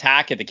like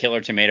Attack of the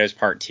Killer Tomatoes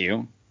Part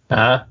 2.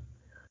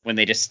 When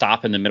they just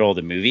stop in the middle of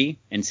the movie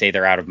and say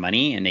they're out of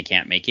money and they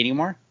can't make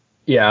anymore.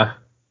 Yeah.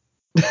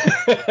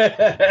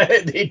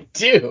 They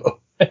do.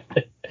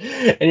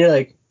 And you're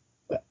like,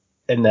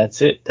 and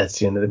that's it. That's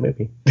the end of the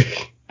movie.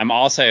 I'm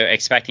also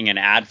expecting an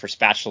ad for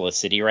Spatula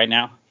City right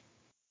now.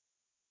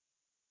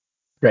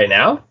 Right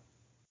now?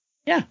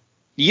 Yeah.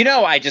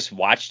 I just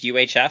watched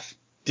UHF.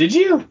 Did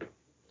you?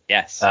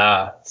 Yes.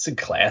 It's a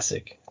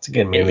classic. It's a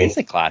good movie. It is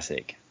a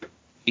classic.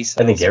 I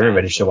think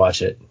everybody should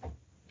watch it.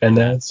 And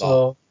that's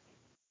all.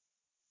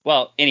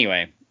 Well,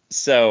 anyway,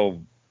 so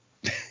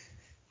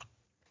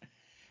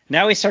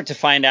now we get to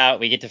find out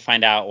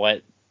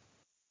what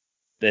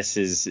this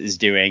is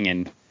doing.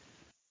 And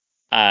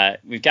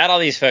we've got all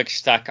these folks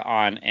stuck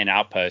on an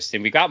outpost.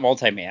 And we've got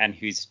Multi-Man,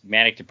 who's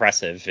manic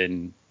depressive.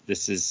 And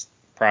this is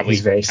probably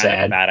very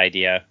sad. A bad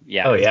idea.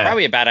 Yeah, oh, yeah. It's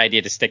probably a bad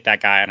idea to stick that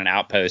guy on an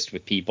outpost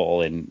with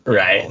people and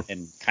right.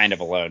 And kind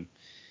of alone.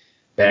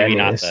 Bad Maybe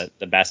news. Not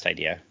the best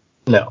idea.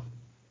 No.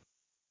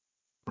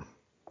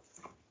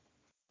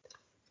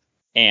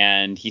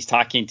 And he's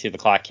talking to the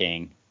Clock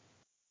King,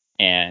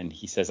 and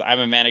he says, I'm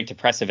a manic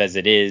depressive as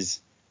it is.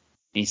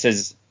 And he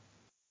says,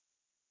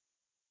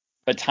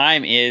 but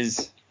time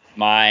is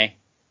my...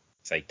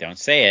 It's like, don't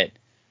say it.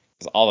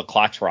 Because all the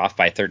clocks were off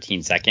by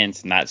 13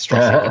 seconds, and that's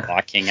stressing the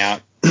Clock King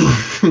out.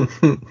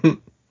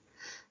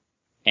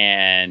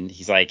 And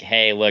he's like,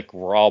 hey, look,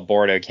 we're all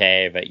bored,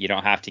 okay, but you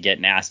don't have to get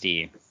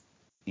nasty.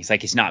 He's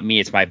like, it's not me,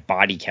 it's my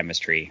body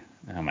chemistry.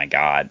 Oh, my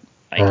God.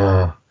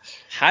 Like...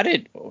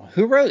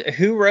 who wrote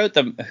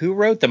the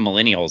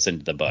millennials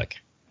into the book?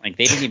 Like,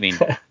 they didn't even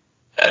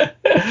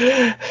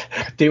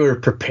they were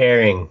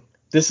preparing.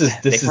 This is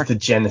the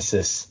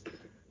genesis.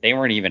 They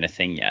weren't even a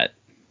thing yet.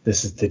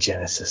 This is the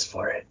genesis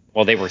for it.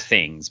 Well, they were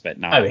things, but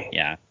not.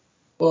 Yeah.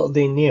 Well,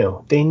 they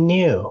knew.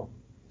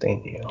 They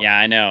knew. Yeah,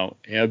 I know.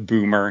 Yeah,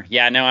 boomer.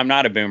 Yeah, no, I'm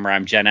not a boomer.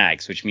 I'm Gen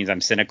X, which means I'm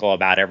cynical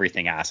about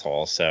everything,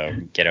 asshole. So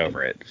get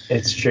over it.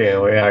 It's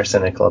true. We are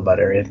cynical about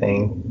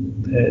everything.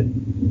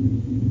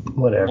 But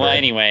whatever. Well,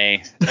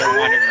 anyway, they're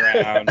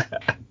wandering around.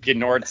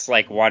 Gnort's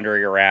like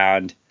wandering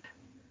around,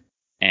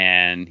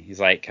 and he's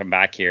like, "Come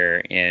back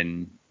here."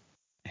 And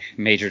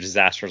Major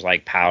Disaster's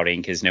like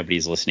pouting because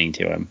nobody's listening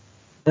to him.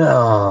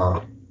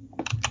 Oh.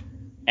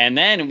 And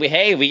then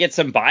we get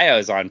some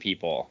bios on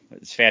people.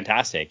 It's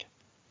fantastic.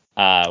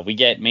 We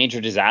get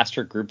Major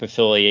Disaster group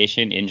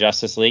affiliation in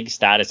Justice League,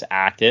 status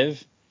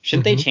active.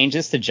 Shouldn't they change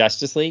this to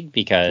Justice League?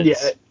 Because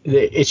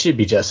it should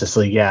be Justice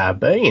League, yeah.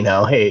 But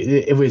hey,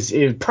 it was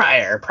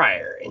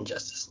prior in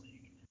Justice League.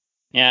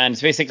 Yeah, and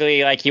it's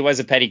basically like he was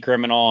a petty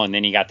criminal, and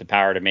then he got the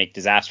power to make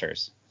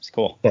disasters. It's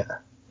cool. Yeah.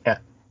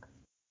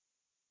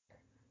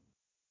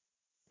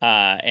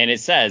 And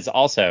it says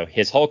also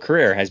his whole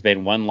career has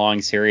been one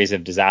long series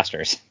of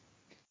disasters.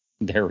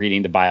 They're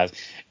reading the bios,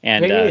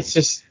 and maybe it's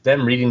just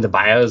them reading the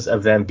bios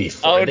of them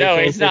before. Oh no,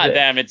 it's not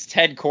them. It's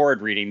Ted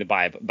Cord reading the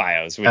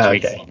bios, which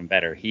makes it even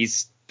better.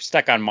 He's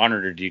stuck on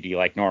monitor duty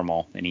like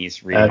normal, and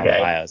he's reading all the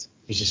bios.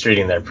 He's just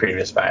reading their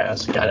previous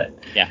bios. Got it.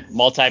 Yeah,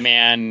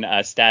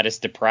 multi-man, status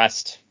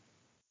depressed,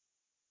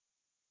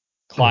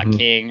 Clock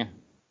King.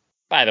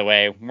 By the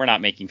way, we're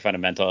not making fun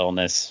of mental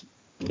illness.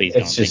 Please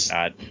don't think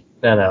that.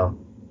 No.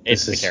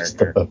 It's the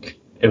character. The book.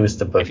 It was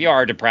the book. If you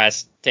are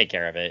depressed, take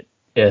care of it.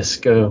 Yes,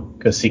 go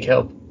seek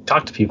help.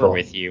 Talk to people. We're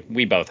with you.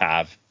 We both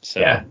have. So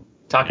yeah,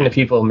 talking to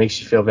people makes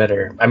you feel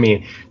better. I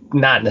mean,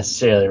 not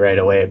necessarily right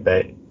away,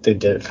 but they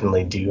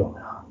definitely do.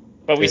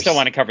 But we still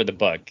want to cover the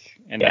book,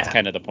 and that's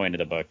kind of the point of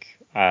the book.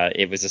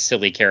 It was a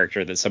silly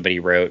character that somebody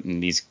wrote,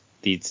 and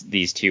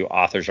these two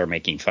authors are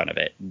making fun of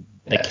it.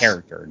 The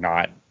character,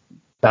 not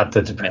the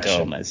depression. Mental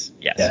illness.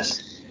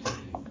 Yes.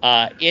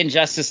 In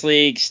Justice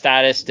League,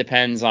 status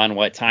depends on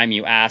what time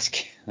you ask.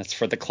 That's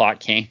for the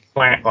Clock King.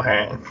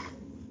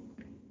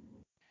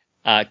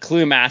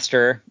 Clue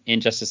Master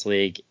in Justice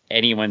League,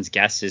 anyone's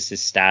guess is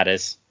his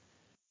status.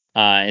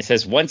 It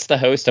says, once the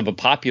host of a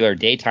popular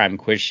daytime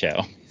quiz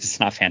show. It's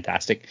not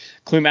fantastic.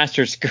 Clue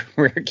Master's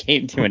career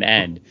came to an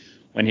end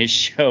when his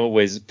show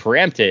was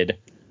preempted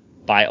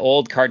by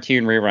old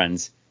cartoon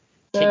reruns.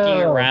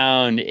 Kicking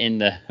around in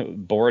the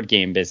board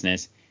game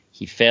business,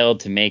 he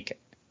failed to make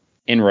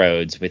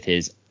inroads with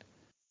his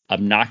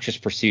Obnoxious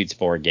Pursuits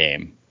board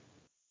game,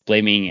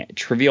 blaming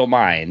Trivial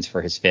Minds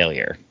for his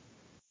failure.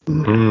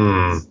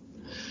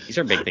 These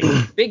are big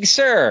things. Big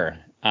Sur,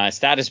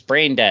 status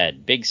brain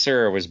dead. Big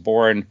Sur was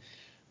born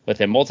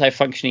with a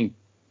malfunctioning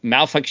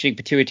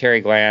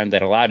pituitary gland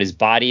that allowed his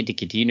body to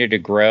continue to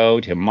grow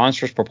to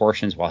monstrous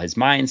proportions while his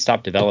mind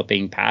stopped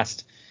developing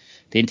past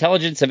the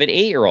intelligence of an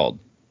 8-year-old.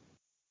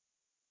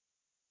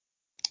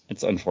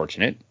 It's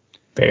unfortunate.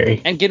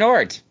 Very. And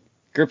Gnort,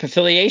 group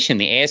affiliation,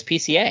 the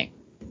ASPCA.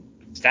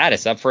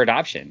 Status up for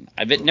adoption.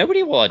 I bet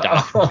nobody will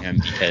adopt him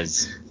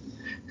because...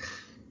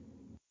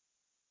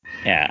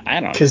 Yeah, I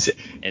don't know.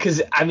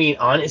 Because, I mean,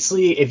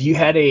 honestly, if you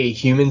had a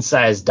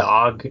human-sized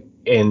dog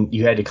and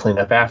you had to clean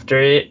up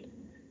after it,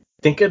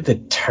 think of the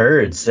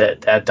turds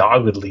that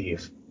dog would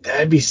leave.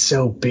 That'd be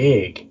so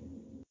big.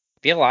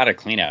 Be a lot of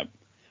cleanup.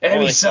 That'd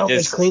be so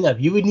much cleanup.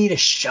 You would need a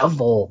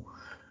shovel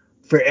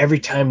for every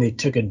time they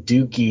took a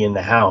dookie in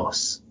the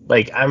house.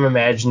 Like, I'm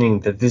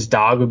imagining that this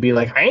dog would be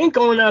like, I ain't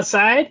going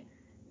outside.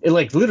 It,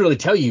 like, literally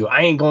tell you,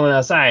 I ain't going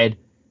outside.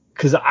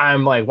 Because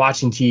I'm, like,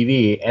 watching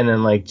TV and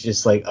then, like,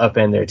 just, like,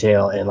 upend their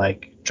tail and,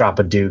 like, drop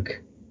a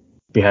duke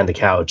behind the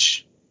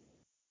couch.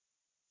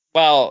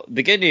 Well,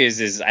 the good news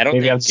is I don't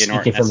think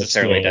Gnort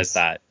necessarily does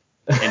that.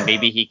 And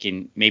maybe he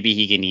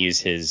can use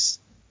his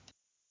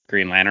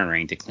Green Lantern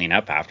ring to clean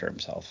up after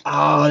himself.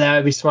 Oh, that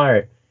would be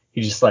smart.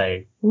 He just,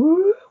 like,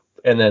 whoop,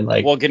 and then,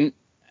 like,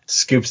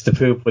 scoops the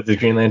poop with the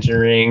Green Lantern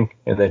ring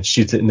and then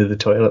shoots it into the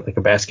toilet like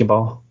a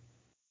basketball.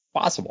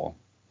 Possible.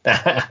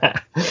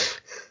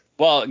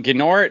 Well,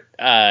 Gnort,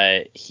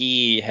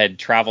 he had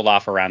traveled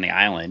off around the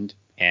island,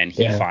 and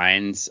he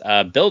finds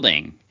a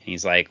building. And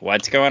he's like,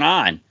 what's going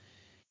on?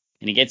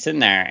 And he gets in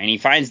there, and he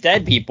finds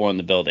dead people in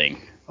the building.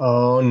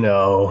 Oh,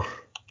 no.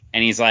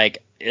 And he's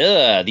like,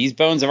 ugh, these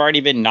bones have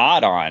already been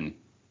gnawed on.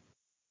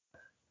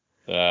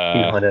 He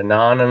wanted to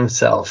gnaw on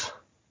himself.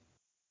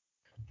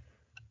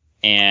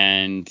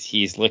 And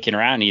he's looking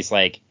around, and he's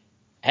like,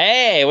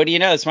 hey, what do you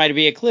know? This might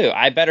be a clue.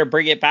 I better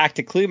bring it back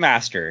to Clue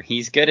Master.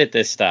 He's good at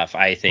this stuff,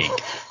 I think.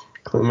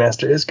 Clue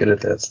Master is good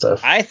at that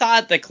stuff. I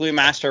thought the Clue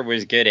Master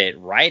was good at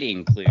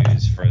writing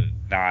clues for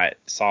not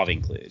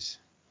solving clues.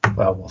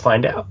 Well, we'll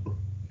find out.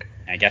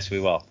 I guess we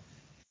will.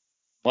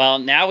 Well,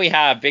 now we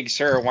have Big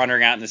Sur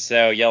wandering out in the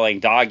snow, yelling,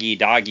 doggy,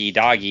 doggy,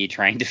 doggy,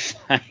 trying to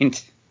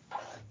find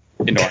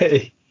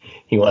Gnort.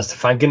 He wants to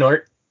find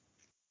Gnort.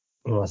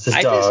 He wants his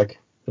dog.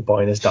 The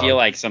boy and his dog. I feel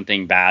like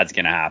something bad's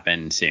going to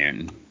happen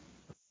soon.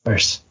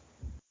 Worse.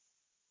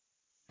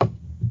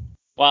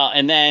 Well,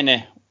 and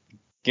then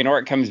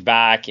Gnort comes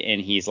back and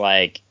he's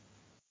like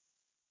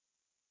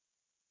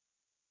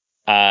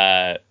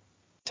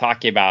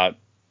talking about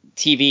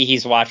TV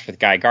he's watched with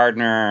Guy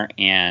Gardner,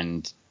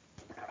 and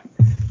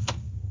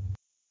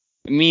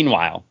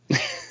Meanwhile.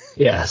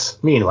 Yes.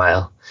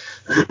 Meanwhile.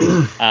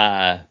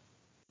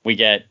 We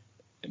get,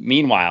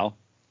 meanwhile,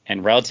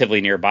 and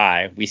relatively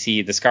nearby, we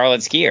see the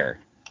Scarlet Skier.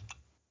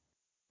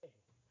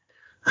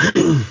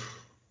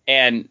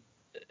 And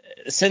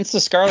since the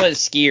Scarlet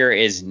Skier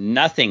is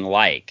nothing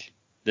like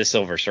the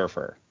Silver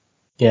Surfer.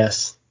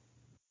 Yes.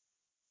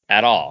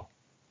 At all.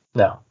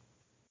 No.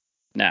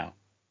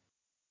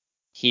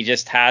 He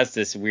just has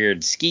this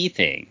weird ski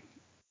thing,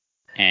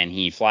 and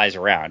he flies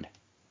around.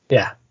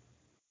 Yeah.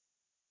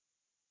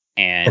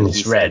 And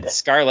he's red.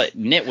 Scarlet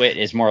Nitwit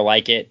is more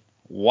like it.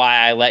 Why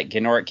I let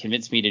Gnort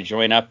convince me to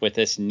join up with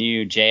this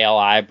new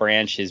JLI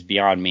branch is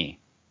beyond me.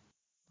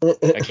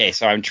 Okay,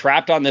 so I'm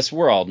trapped on this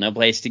world, no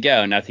place to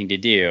go, nothing to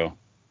do.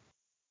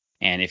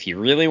 And if you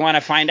really want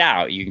to find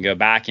out, you can go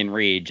back and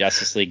read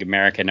Justice League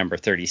America number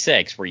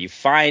 36, where you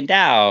find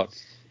out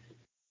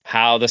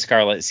how the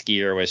Scarlet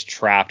Skier was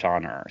trapped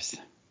on Earth.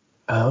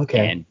 Oh,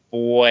 okay. And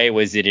boy,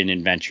 was it an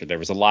adventure. There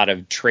was a lot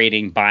of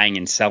trading, buying,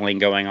 and selling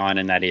going on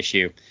in that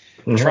issue.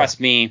 Mm-hmm. Trust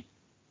me,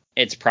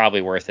 it's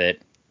probably worth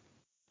it.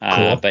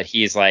 Cool. But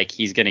he's going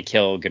to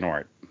kill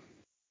Gnort.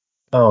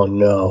 Oh,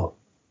 no.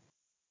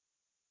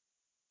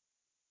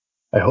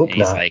 I hope and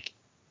not. He's like,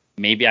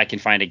 maybe I can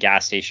find a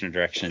gas station of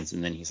directions.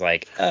 And then he's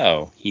like,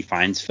 oh, he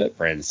finds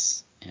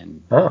footprints.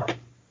 And okay.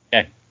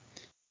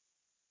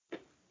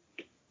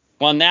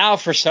 Well, now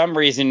for some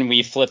reason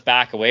we flip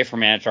back away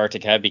from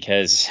Antarctica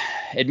because,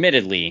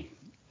 admittedly,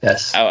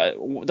 yes,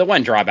 the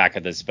one drawback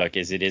of this book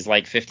is it is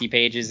like 50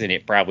 pages, and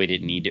it probably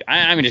didn't need to.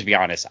 I'm gonna just be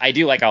honest. I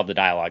do like all the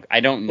dialogue. I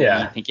don't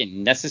think it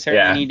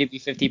necessarily need to be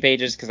 50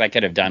 pages because I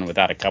could have done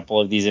without a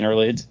couple of these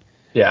interludes.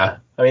 Yeah,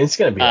 I mean it's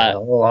gonna be a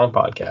long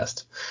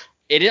podcast.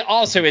 It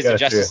also is a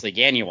Justice League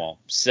annual,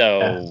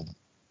 so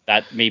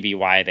that may be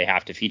why they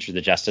have to feature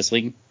the Justice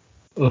League.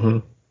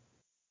 Mm-hmm.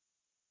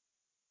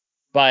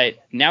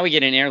 But now we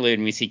get an interlude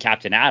and we see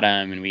Captain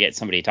Atom and we get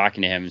somebody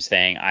talking to him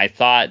saying, I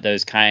thought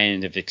those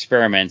kind of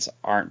experiments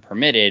aren't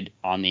permitted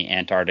on the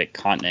Antarctic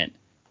continent.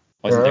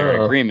 Wasn't there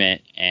an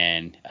agreement?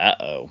 And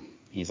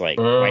he's like,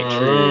 quite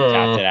true,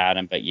 Captain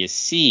Atom. But you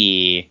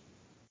see,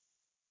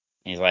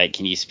 he's like,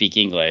 can you speak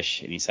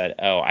English? And he said,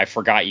 oh, I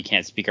forgot you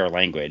can't speak our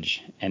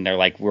language. And they're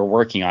like, we're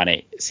working on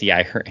it. See,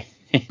 I heard.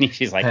 And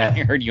she's like, I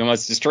heard you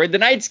almost destroyed the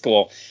night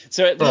school.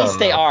 So at least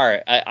they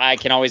are. I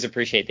can always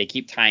appreciate they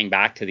keep tying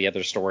back to the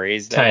other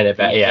stories that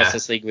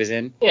Justice League was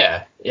in.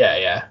 Yeah.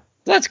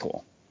 That's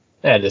cool.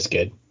 That is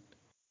good.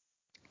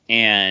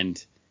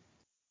 And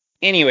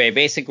anyway,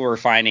 basically we're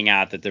finding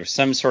out that there's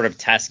some sort of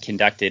test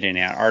conducted in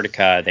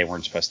Antarctica. They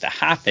weren't supposed to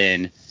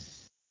happen.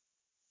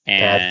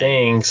 And bad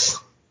things.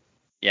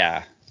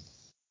 Yeah.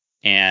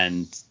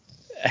 And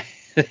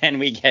then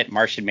we get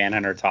Martian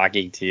Manhunter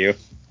talking to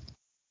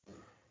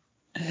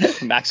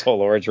Maxwell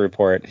Lord's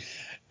report,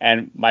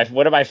 and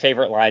one of my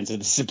favorite lines of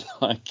this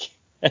book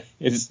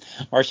is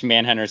Martian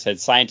Manhunter said,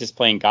 "Scientists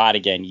playing God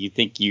again. You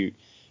think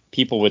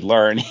people would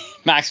learn?"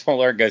 Maxwell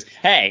Lord goes,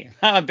 "Hey,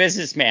 I'm a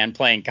businessman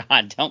playing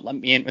God. Don't let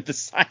me in with the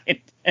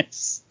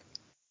scientists."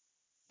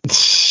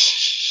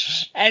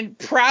 And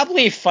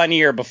probably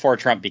funnier before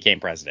Trump became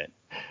president.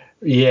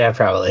 Yeah,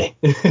 probably,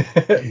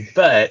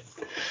 but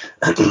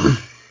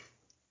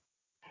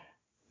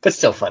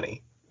still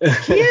funny.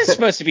 He is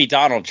supposed to be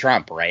Donald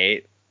Trump,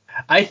 right?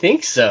 I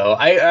think so.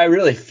 I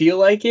really feel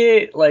like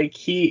it. Like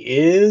he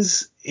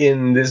is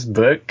in this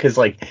book because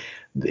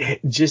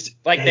just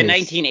like the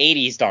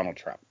 1980s Donald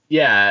Trump.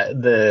 Yeah,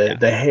 the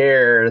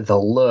hair, the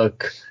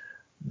look,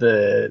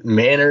 the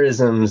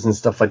mannerisms and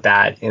stuff like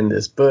that in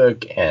this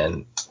book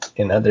and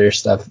in other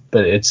stuff.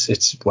 But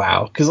it's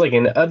wow, because like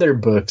in other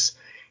books,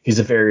 he's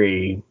a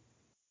very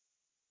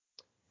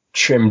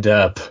trimmed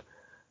up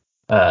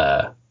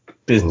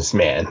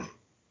businessman.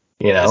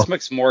 You know, this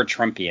book's more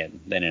Trumpian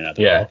than in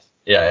other books.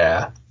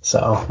 Yeah. So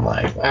I'm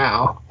like,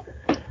 wow.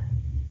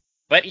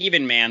 But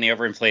even the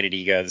overinflated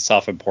ego, the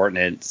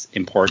self-importance,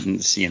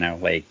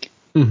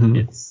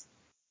 it's.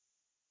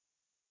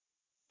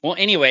 Well,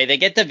 anyway, they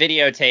get the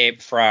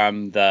videotape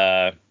from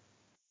the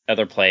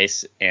other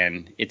place,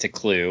 and it's a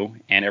clue,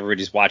 and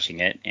everybody's watching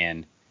it,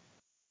 and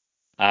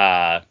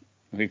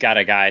we've got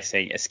a guy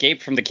saying,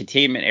 "Escape from the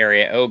containment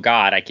area. Oh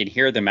God, I can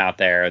hear them out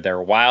there. They're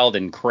wild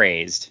and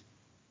crazed."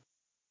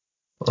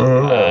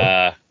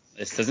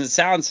 This doesn't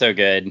sound so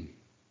good.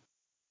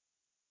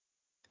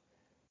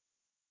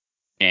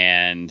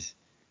 And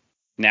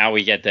now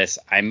we get this.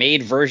 I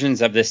made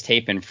versions of this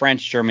tape in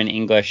French, German,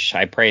 English.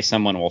 I pray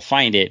someone will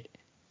find it.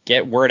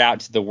 Get word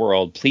out to the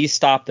world. Please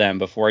stop them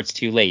before it's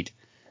too late.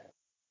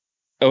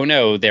 Oh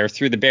no, they're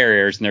through the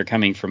barriers and they're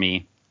coming for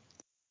me.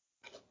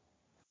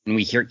 And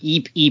we hear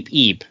eep, eep,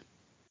 eep.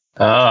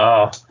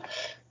 Oh.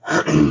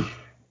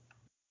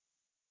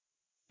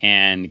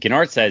 And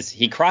Gnort says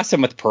he crossed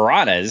them with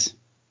piranhas.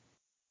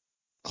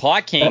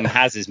 Clock King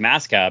has his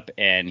mask up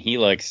and he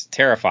looks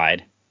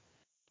terrified.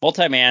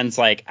 Multi-Man's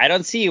like, I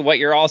don't see what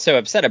you're all so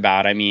upset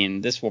about. I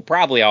mean, this will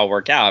probably all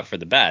work out for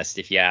the best,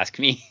 if you ask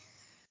me.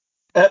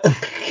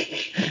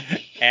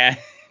 And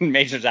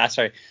Major's asked,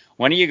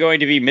 when are you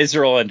going to be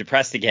miserable and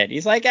depressed again?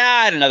 He's like,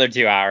 in another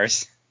 2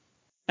 hours.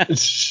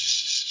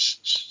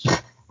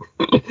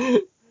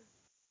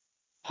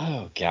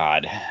 Oh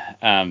God.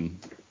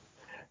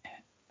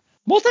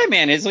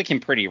 Multi-Man is looking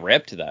pretty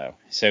ripped though,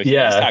 so he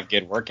must have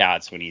good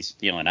workouts when he's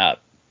feeling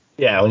up.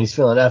 Yeah, when he's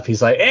feeling up,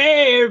 he's like,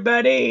 "Hey,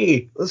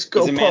 everybody, let's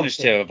go." He's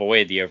managed to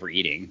avoid the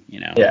overeating, you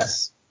know. Yeah,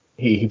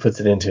 he puts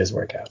it into his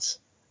workouts.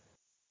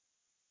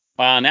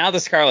 Well, now the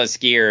Scarlet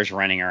Skier is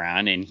running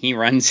around, and he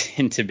runs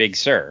into Big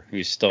Sir,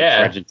 who's still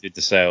trudging through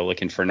the snow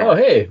looking for Nort. Oh,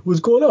 hey, what's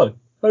going on?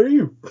 How are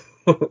you?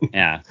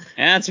 Yeah,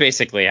 and that's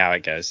basically how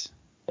it goes.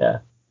 Yeah,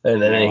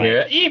 and then they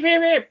hear, "Eep,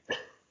 eep, eep."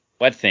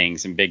 What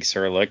things? And Big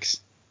Sir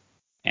looks,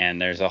 and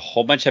there's a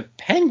whole bunch of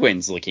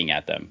penguins looking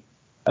at them.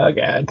 Oh,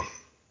 God.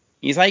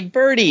 He's like,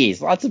 birdies,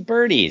 lots of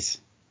birdies.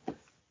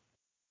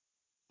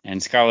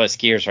 And Scarlet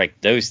Skier's like,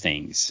 those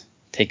things.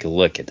 Take a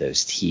look at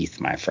those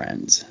teeth, my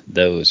friends.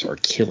 Those are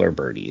killer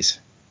birdies.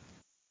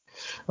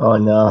 Oh,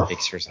 no.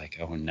 Big Sir's like,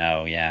 oh,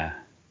 no, yeah.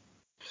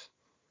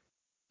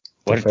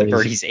 What if the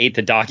birdies ate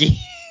the doggy?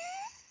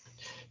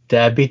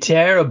 That'd be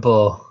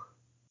terrible.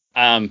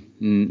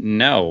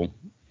 No,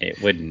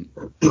 it wouldn't.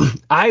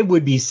 I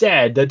would be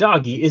sad. The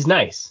doggy is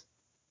nice.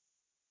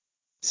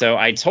 So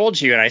I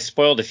told you, and I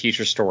spoiled a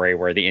future story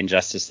where the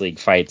Injustice League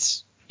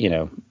fights,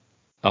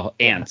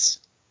 ants.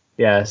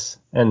 Yes.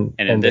 And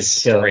in this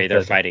story,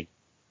 they're fighting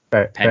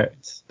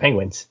penguins.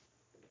 Penguins.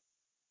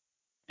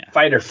 Yeah.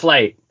 Fight or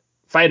flight.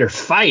 Fight or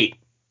fight.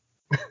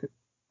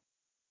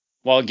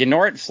 Well,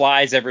 Gnort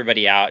flies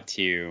everybody out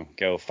to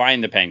go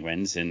find the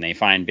penguins, and they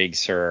find Big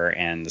Sir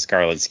and the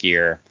Scarlet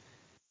Skier.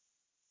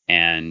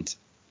 And,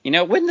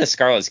 wouldn't the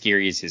Scarlet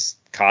Skier use his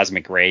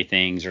cosmic ray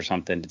things or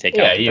something to take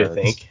out the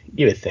birds?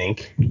 You would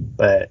think.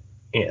 But,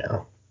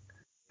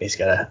 he's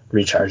got to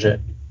recharge it.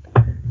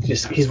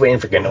 He's waiting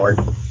for Gnort.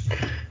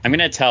 I'm going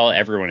to tell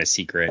everyone a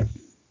secret.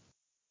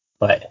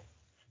 What?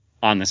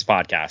 On this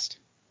podcast.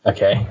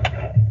 Okay.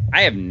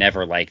 I have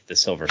never liked the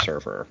Silver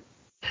Surfer.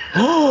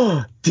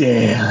 Oh,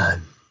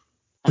 damn.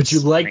 But you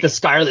like the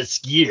Scarlet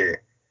Skier.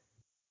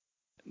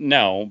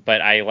 No,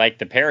 but I like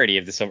the parody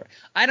of the Silver.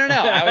 I don't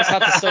know. I always thought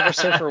the Silver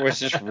Surfer was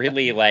just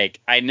really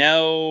I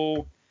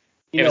know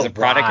it was a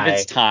product of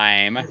its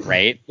time,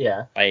 right?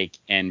 Yeah.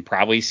 And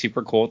probably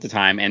super cool at the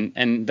time.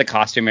 And the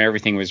costume and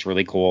everything was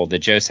really cool. The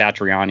Joe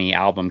Satriani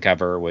album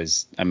cover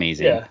was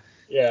amazing.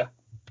 Yeah.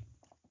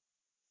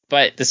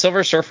 But the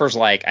Silver Surfer's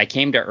I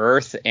came to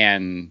Earth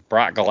and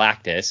brought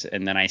Galactus,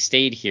 and then I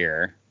stayed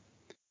here.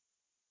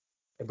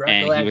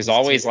 And he was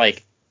always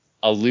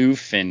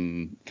aloof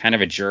and kind of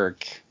a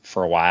jerk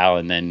for a while,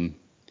 and then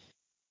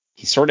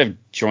he sort of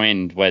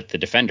joined the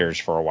Defenders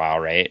for a while,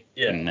 right?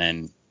 Yeah. And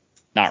then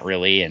not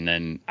really, and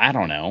then I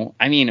don't know.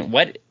 I mean,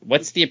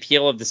 what's the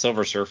appeal of the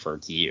Silver Surfer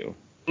to you?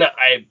 No,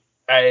 I'm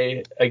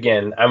with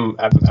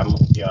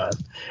you on.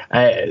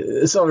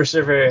 The Silver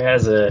Surfer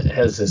has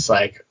this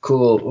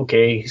cool.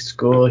 Okay, he's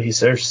cool. He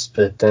surfs,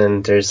 but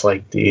then there's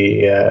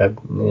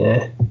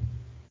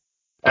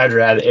I'd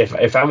rather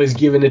if I was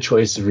given a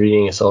choice of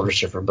reading a Silver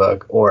Surfer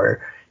book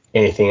or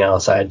anything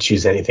else, I'd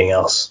choose anything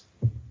else.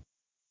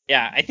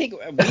 Yeah, I think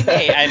we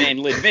may,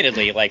 and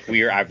admittedly,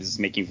 I was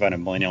making fun of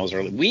millennials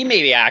earlier. We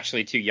may be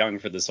actually too young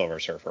for the Silver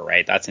Surfer,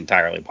 right? That's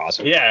entirely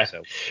possible. Yeah,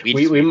 so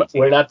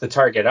we're not the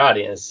target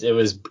audience.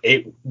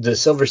 The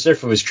Silver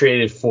Surfer was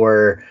created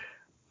for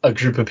a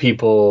group of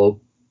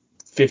people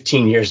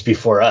 15 years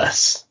before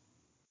us.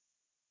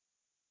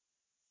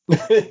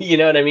 You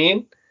know what I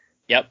mean?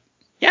 Yep.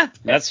 Yeah,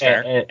 that's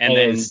fair. And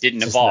then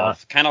didn't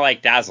evolve, kind of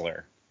like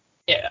Dazzler.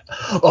 Yeah.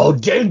 Oh,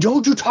 Dan,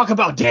 don't you talk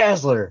about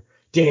Dazzler,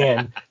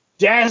 Dan.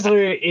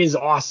 Dazzler is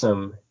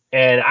awesome,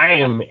 and I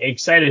am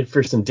excited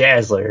for some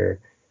Dazzler.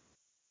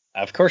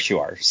 Of course you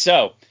are.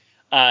 So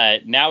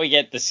now we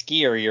get the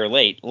skier. You're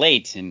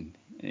late, and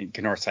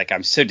Gnort's like,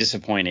 I'm so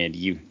disappointed.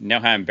 You know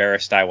how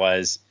embarrassed I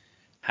was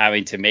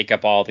having to make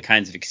up all the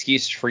kinds of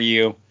excuses for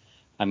you.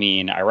 I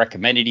mean, I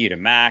recommended you to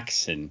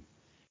Max and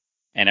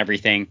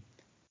everything.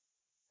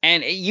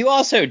 And you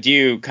also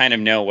do kind of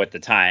know at the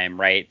time,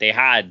 right? They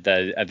had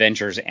the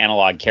Avengers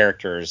analog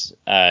characters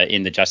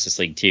in the Justice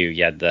League too.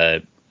 You had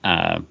the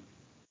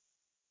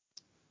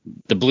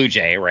Blue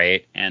Jay,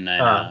 right? And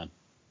then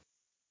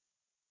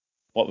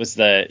what was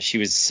she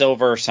was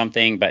Silver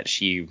something, but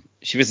she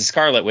was the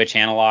Scarlet Witch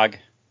analog.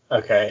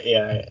 Okay,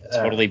 yeah.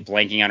 Totally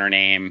blanking on her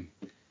name.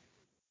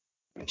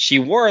 She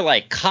wore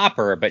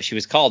copper, but she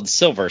was called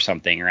Silver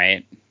something,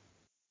 right?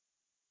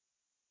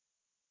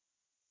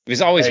 It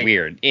was always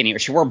weird. Anyway,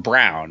 she wore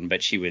brown,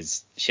 but she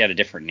had a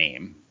different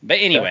name. But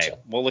anyway, gotcha.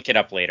 We'll look it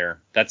up later.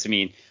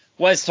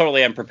 Was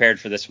totally unprepared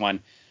for this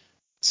one.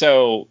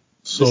 So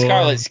the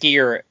Scarlet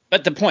Skier,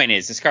 but the point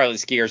is, the Scarlet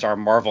Skiers are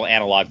Marvel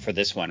analog for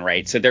this one,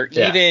 right? So they're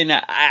even,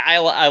 I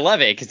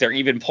love it because they're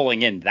even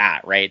pulling in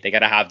that, right? They got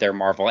to have their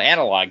Marvel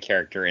analog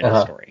character in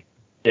the story.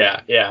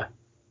 Yeah.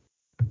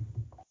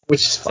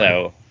 Which is fun.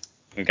 So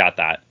we've got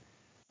that.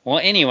 Well,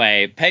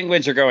 anyway,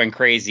 penguins are going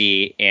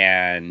crazy,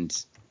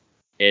 and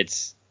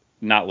it's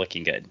not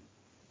looking good.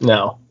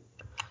 No.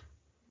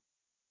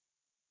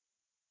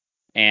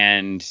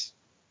 And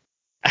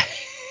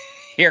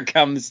here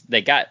comes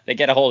they get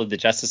a hold of the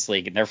Justice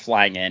League, and they're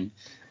flying in.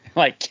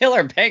 like,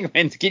 killer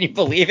penguins, can you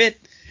believe it?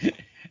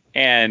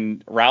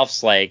 And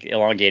Ralph's like,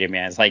 elongated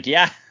man is like,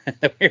 yeah,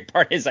 the weird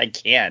part is I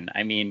can.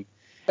 I mean,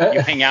 you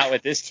hang out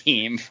with this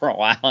team for a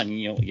while and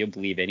you'll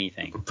believe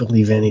anything.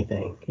 Believe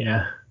anything,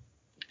 yeah.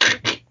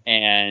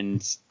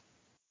 And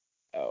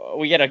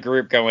we get a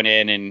group going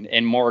in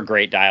and more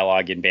great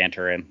dialogue and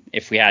banter. And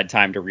if we had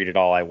time to read it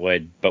all, I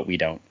would, but we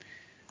don't.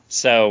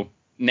 So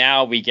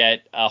now we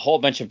get a whole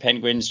bunch of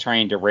penguins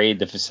trying to raid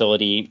the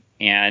facility,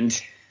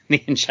 and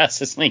the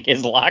Injustice League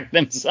has locked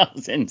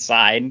themselves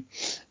inside.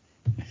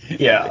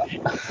 Yeah.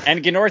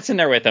 And Gnort's in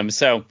there with them.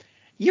 So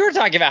you were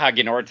talking about how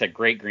Gnort's a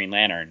great Green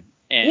Lantern.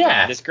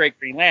 And this great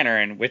Green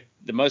Lantern, with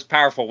the most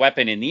powerful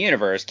weapon in the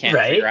universe, can't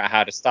figure out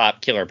how to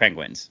stop killer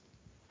penguins.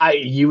 I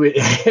would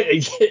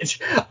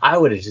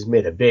have just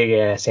made a big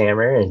ass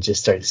hammer and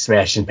just started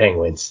smashing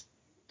penguins.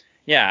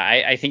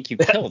 Yeah, I think you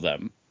kill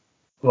them.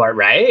 Well,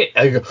 right?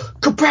 I go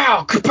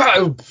kapow,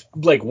 kapow,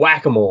 like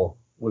whack-a-mole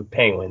with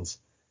penguins.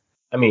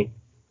 I mean,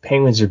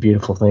 penguins are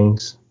beautiful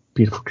things,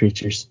 beautiful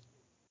creatures.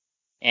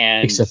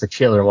 And except for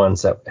killer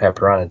ones that have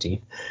piranha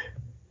teeth.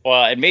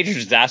 Well, and Major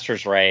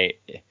Disaster's right.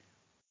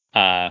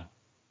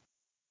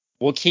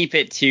 We'll keep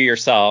it to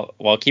yourself.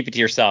 Well, keep it to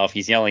yourself.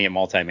 He's yelling at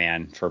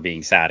Multi-Man for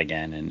being sad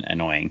again and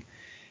annoying.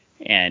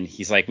 And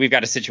he's like, we've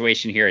got a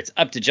situation here. It's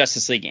up to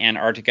Justice League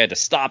Antarctica to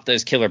stop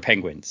those killer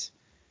penguins.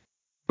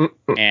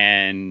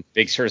 And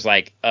Big Sur's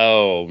like,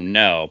 oh,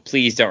 no,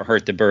 please don't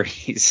hurt the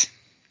birdies.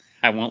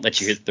 I won't let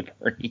you hit the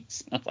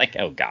birdies. I was like,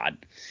 oh, God,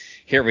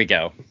 here we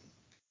go.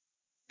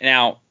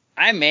 Now,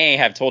 I may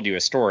have told you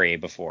a story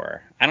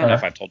before. I don't know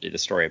if I've told you the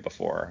story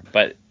before,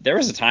 but there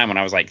was a time when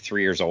I was like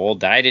 3 years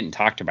old that I didn't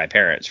talk to my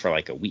parents for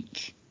like a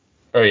week.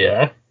 Oh,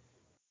 yeah?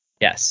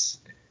 Yes.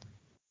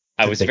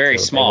 I was very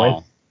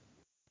small.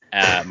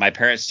 My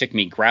parents took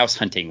me grouse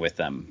hunting with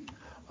them.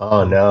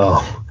 Oh,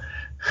 no.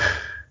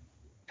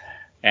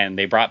 And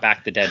they brought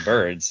back the dead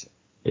birds.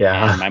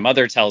 Yeah. And my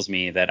mother tells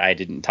me that I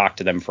didn't talk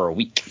to them for a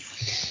week.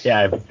 Yeah,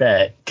 I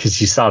bet.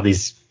 Because you saw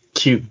these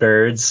cute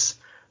birds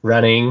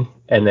running,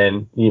 and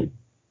then you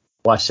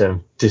watch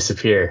them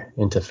disappear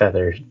into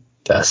feather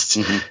dust.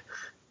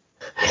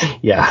 Mm-hmm.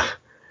 Yeah.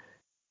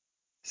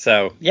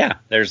 So, yeah,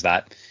 there's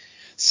that.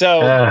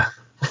 So, yeah.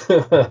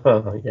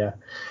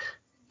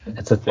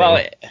 That's a thing.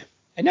 Well,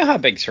 I know how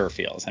Big Sur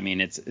feels. I mean,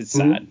 it's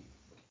sad.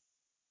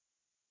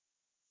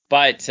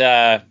 But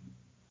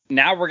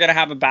now we're going to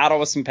have a battle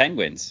with some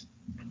penguins.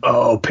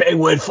 Oh,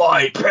 penguin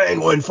fight,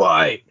 penguin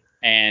fight.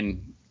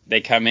 And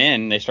they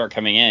start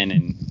coming in,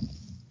 and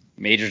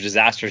Major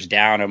Disaster's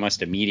down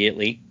almost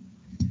immediately.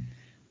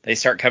 They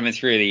start coming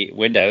through the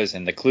windows,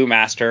 and the Clue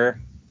Master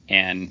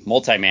and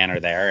Multi-Man are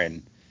there. And,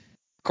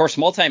 of course,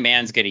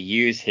 Multi-Man's going to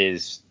use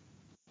his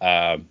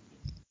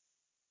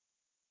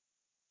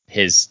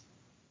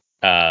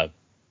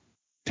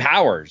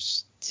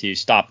powers to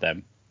stop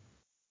them.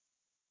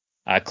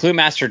 Clue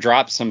Master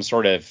drops some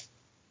sort of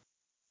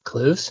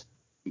clues,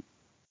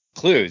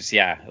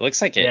 yeah. It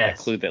looks like a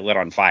clue that lit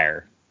on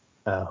fire.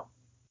 Oh.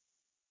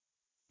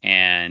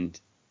 And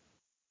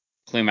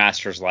Clue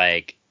Master's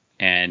like,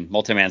 and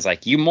Multi-Man's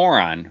like, you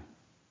moron.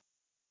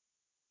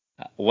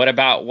 What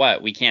about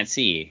what? We can't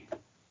see.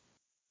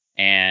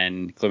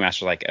 And Clue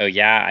Master's like, oh,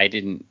 yeah, I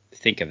didn't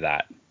think of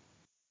that.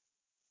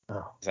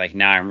 Oh. It's like,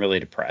 now I'm really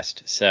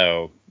depressed.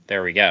 So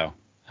there we go.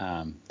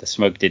 The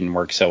smoke didn't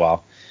work so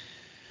well.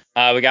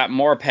 We got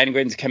more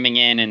penguins coming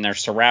in, and they're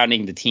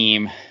surrounding the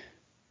team.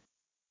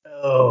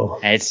 Oh.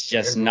 And it's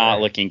just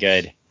not looking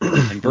good.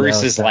 And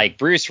Bruce is like,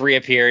 Bruce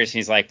reappears, and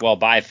he's like, well,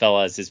 bye,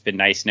 fellas. It's been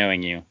nice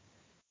knowing you.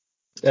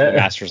 The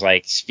Master's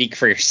like, speak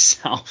for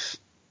yourself.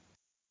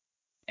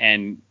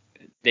 And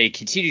they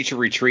continue to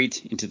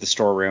retreat into the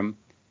storeroom.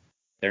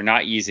 They're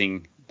not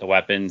using the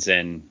weapons,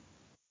 and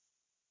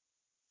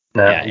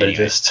they're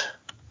just.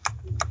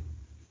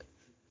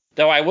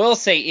 Though I will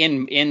say,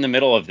 in the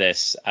middle of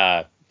this,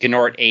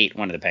 Gnort ate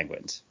one of the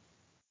penguins.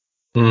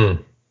 So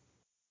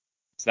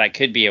that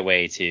could be a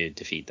way to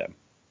defeat them.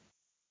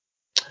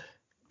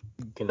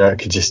 Gnort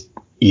could just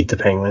eat the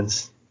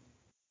penguins.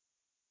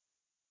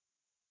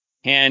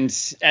 And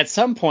at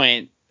some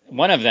point,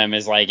 one of them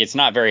is like, it's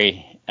not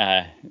very,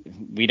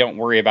 we don't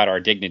worry about our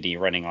dignity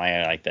running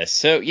like this.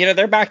 So,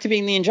 they're back to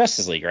being the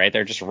Injustice League, right?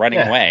 They're just running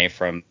away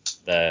from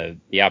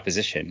the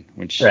opposition,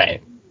 which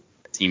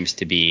seems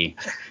to be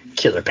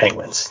killer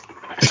penguins.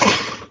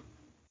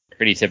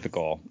 Pretty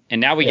typical.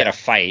 And now we get a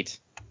fight.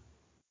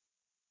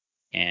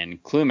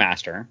 And Clue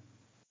Master,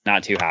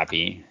 not too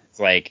happy. It's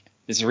like,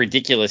 this is a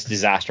ridiculous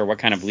disaster. What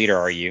kind of leader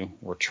are you?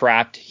 We're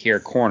trapped here,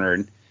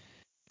 cornered.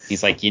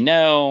 He's like,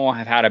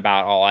 I've had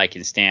about all I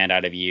can stand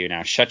out of you.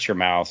 Now shut your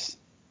mouth.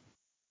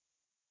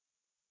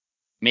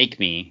 Make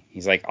me.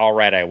 He's like, all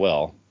right, I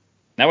will.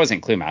 That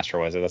wasn't Clue Master,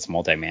 was it? That's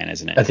Multi-Man,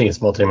 isn't it? I think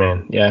it's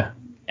Multi-Man, yeah.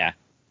 Yeah.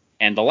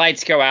 And the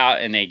lights go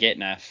out, and they get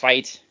in a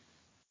fight.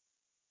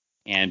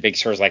 And Big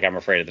Sur's like, I'm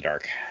afraid of the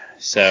dark.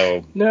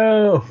 So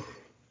no.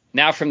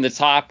 Now from the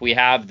top, we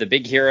have the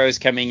big heroes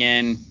coming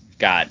in. We've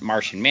got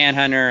Martian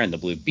Manhunter and the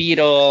Blue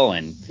Beetle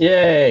and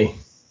Yay.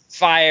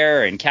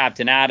 Fire and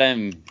Captain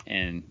Atom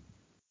and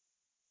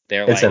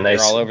They're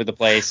all over the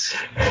place.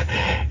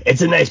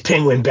 It's a nice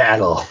penguin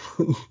battle.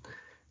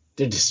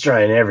 They're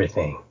destroying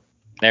everything.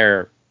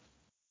 They're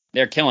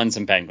killing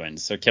some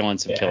penguins. They're killing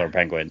some killer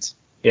penguins.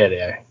 Yeah,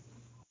 they are.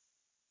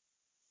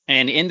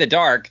 And in the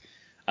dark,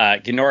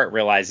 Gnort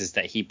realizes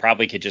that he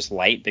probably could just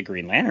light the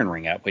Green Lantern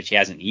ring up, which he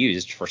hasn't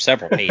used for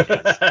several pages.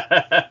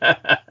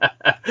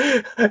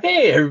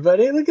 Hey,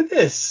 everybody, look at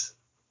this.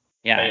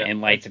 Yeah,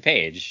 and light the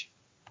page.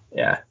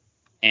 Yeah.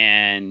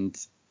 And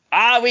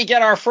we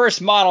get our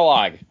first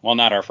monologue. Well,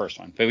 not our first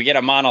one, but we get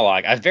a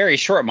monologue. A very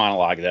short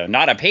monologue, though.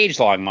 Not a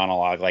page-long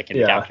monologue like in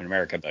the Captain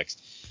America books.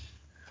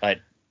 But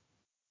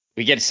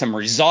we get some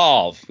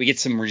resolve.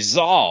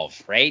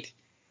 Right?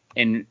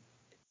 And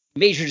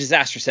Major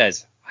Disaster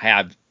says, I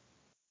have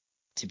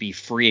to be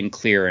free and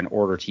clear in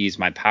order to use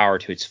my power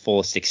to its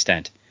fullest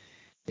extent.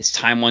 It's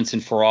time once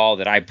and for all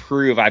that I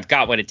prove I've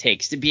got what it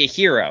takes to be a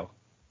hero.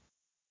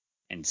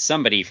 And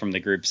somebody from the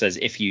group says,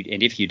 if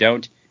you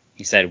don't,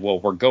 he said, well,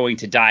 we're going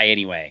to die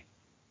anyway.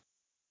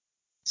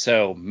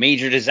 So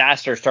Major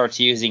Disaster starts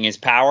using his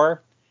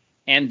power,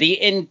 and the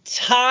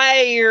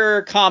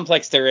entire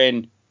complex they're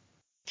in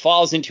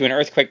falls into an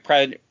earthquake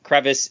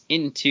crevice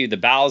into the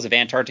bowels of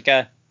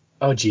Antarctica.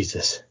 Oh,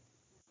 Jesus.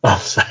 Oh,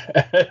 sorry.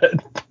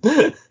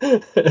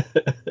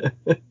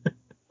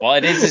 Well,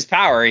 it is his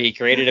power. He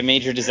created a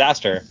major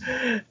disaster.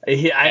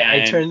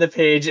 I turned the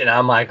page, and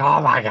I'm like,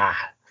 oh, my God.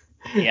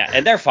 Yeah,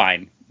 and they're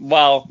fine.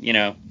 Well,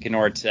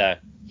 Gnort,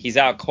 he's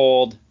out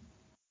cold.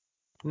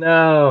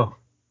 No.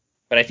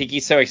 But I think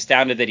he's so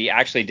astounded that he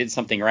actually did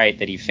something right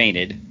that he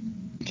fainted.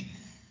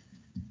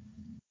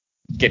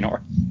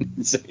 Gnort.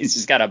 So he's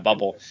just got a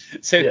bubble.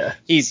 So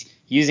he's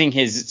using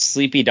his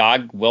sleepy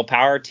dog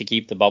willpower to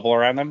keep the bubble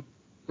around him.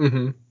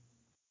 Mm-hmm.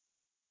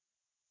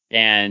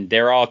 And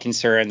they're all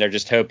concerned. They're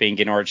just hoping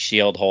Gnort's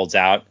shield holds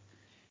out.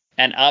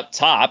 And up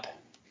top,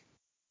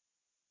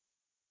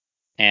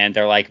 and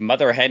they're like,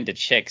 mother hen to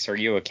chicks, are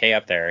you okay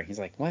up there? He's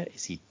like, what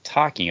is he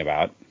talking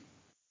about?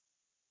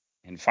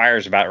 And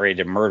Fire's about ready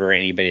to murder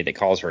anybody that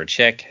calls her a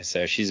chick.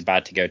 So she's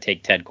about to go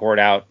take Ted Kord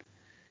out.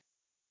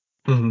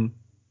 Mm-hmm.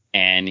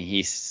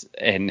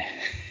 And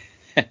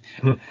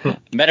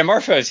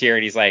Metamorpho's here,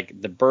 and he's like,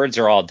 the birds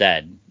are all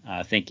dead.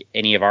 I think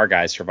any of our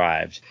guys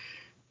survived.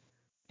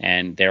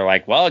 And they're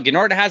like, well,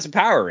 Gnort has a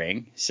power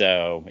ring,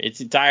 so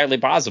it's entirely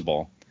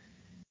possible.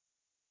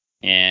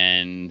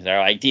 And they're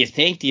like, do you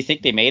think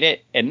they made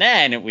it? And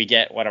then we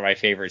get one of my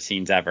favorite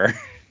scenes ever.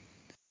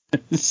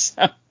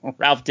 So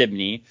Ralph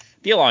Dibny,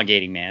 the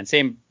elongating man,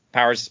 same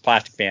powers as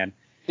Plastic Man.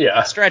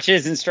 Yeah.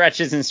 Stretches and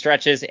stretches and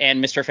stretches,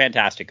 and Mr.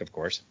 Fantastic, of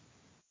course.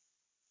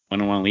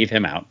 Wouldn't want to leave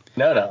him out.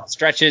 No.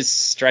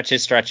 Stretches,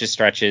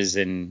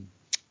 and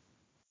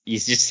you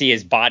just see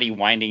his body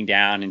winding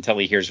down until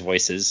he hears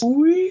voices.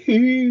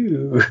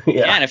 Woo!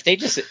 Yeah.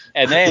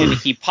 And then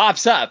he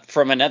pops up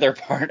from another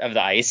part of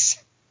the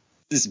ice,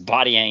 his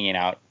body hanging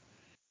out.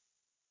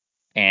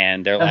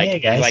 And they're like, hey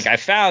guys. he's like, I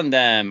found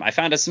them. I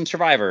found us some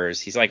survivors.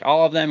 He's like,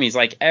 all of them. He's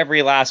like,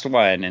 every last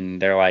one.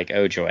 And they're like,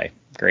 oh joy,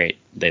 great,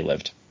 they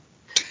lived.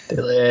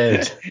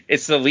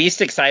 It's the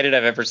least excited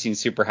I've ever seen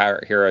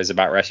superheroes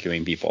about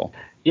rescuing people.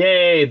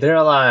 Yay, they're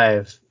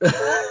alive.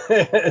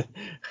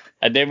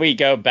 And then we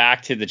go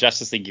back to the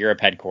Justice League Europe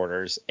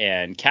headquarters,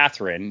 and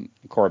Catherine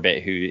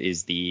Corbett, who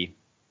is the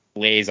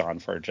liaison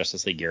for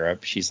Justice League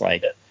Europe, she's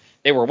like,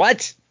 they were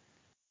what?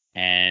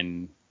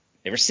 And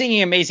they were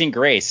singing Amazing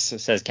Grace,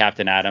 says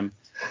Captain Atom.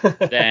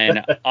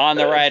 Then on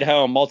the ride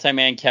home,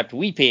 Multi-Man kept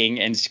weeping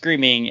and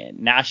screaming,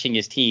 gnashing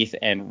his teeth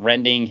and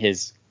rending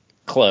his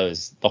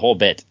clothes, the whole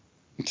bit.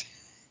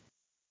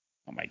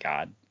 Oh my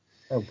God.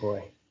 Oh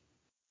boy.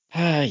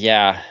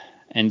 Yeah.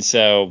 And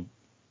so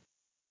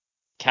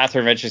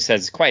Catherine eventually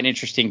says, quite an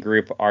interesting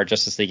group, our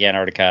Justice League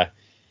Antarctica.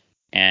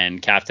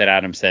 And Captain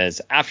Atom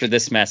says, after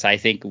this mess, I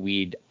think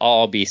we'd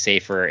all be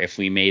safer if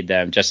we made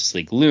them Justice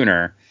League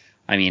Lunar.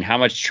 I mean, how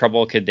much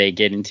trouble could they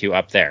get into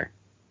up there?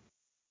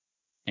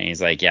 And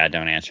he's like, yeah,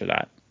 don't answer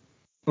that.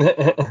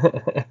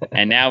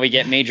 And now we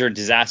get Major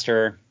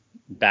Disaster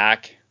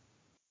back.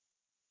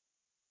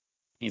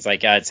 He's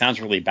like, it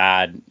sounds really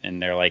bad. And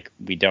they're like,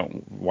 we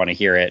don't want to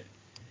hear it.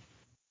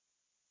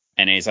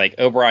 And he's like,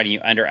 Oberon,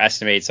 you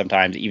underestimate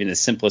sometimes even the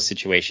simplest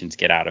situations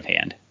get out of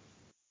hand.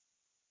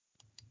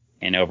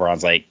 And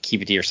Oberon's like,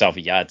 keep it to yourself,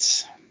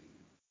 yuts.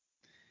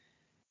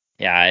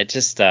 Yeah, it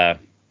just,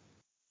 well,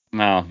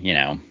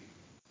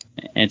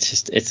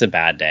 it's a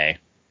bad day.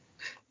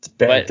 It's a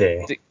bad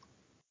day.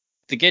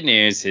 The good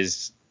news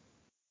is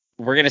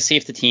we're going to see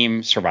if the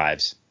team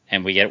survives.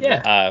 And we get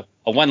a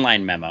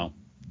one-line memo.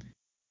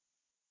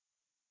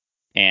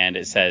 And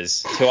it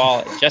says, to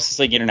all Justice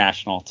League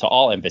International, to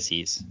all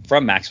embassies,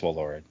 from Maxwell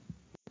Lord,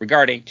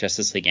 regarding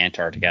Justice League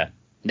Antarctica,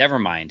 never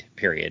mind,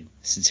 period.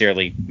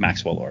 Sincerely,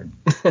 Maxwell Lord.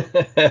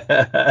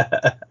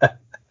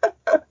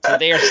 So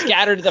they are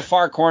scattered to the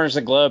far corners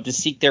of the globe to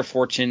seek their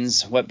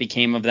fortunes. What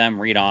became of them?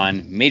 Read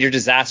on. Major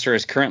Disaster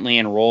is currently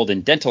enrolled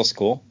in dental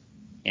school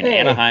in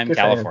Anaheim,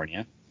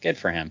 California. Good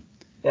for him.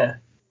 Yeah.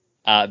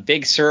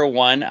 Big Sur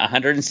won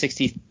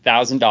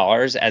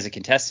 $160,000 as a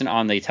contestant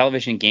on the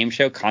television game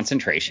show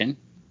Concentration.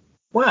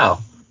 Wow.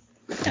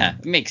 Yeah,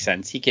 it makes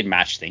sense. He could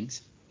match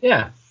things.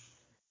 Yeah.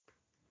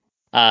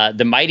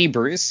 The Mighty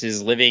Bruce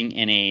is living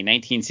in a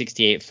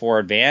 1968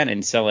 Ford van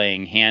and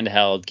selling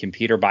handheld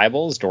computer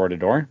Bibles door to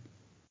door.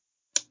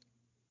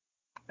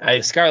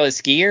 The Scarlet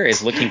Skier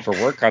is looking for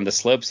work on the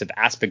slopes of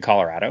Aspen,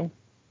 Colorado.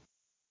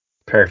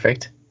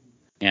 Perfect.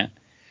 Yeah.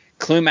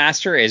 Clue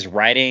Master is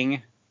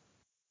writing.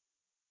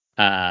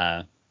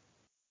 He's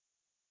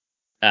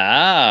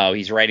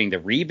writing the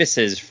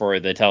rebuses for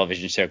the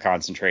television show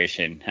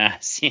Concentration.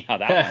 See how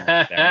that one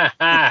worked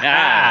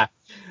there.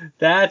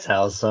 That's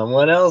how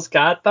someone else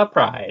got the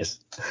prize.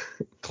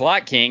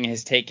 Clock King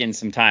has taken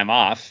some time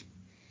off.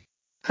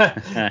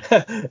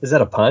 Is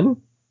that a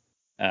pun?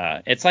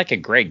 It's like a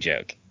Greg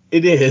joke.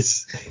 It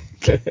is.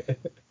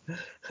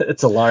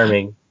 It's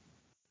alarming.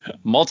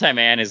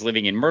 Multi-Man is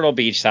living in Myrtle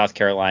Beach, South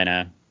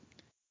Carolina,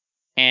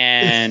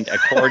 and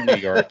Accord, New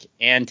York,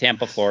 and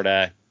Tampa,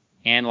 Florida,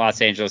 and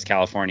Los Angeles,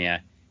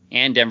 California,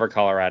 and Denver,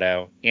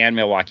 Colorado, and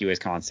Milwaukee,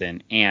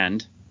 Wisconsin,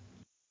 and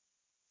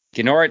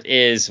Gnort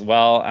is,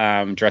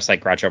 dressed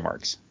like Groucho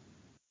Marx.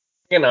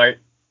 Gnort.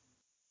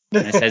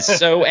 And it says,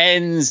 so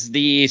ends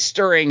the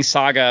stirring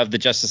saga of the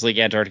Justice League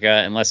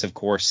Antarctica, unless, of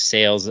course,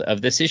 sales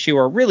of this issue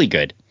are really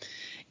good.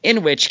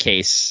 In which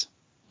case,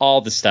 all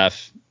the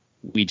stuff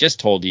we just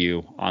told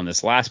you on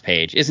this last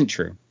page isn't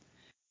true.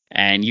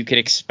 And you could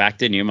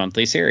expect a new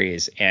monthly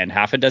series and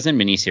half a dozen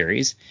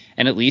miniseries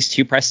and at least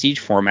 2 prestige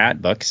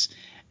format books.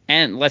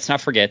 And let's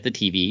not forget the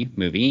TV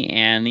movie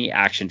and the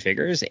action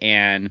figures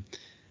and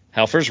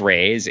Helfer's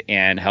raise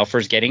and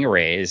Helfer's getting a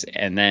raise.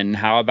 And then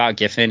how about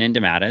Giffen and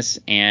DeMatteis?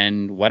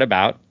 And what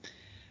about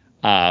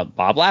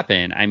Bob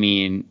Lappin? I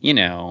mean, you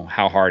know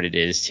how hard it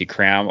is to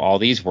cram all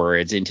these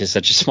words into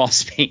such a small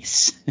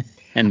space.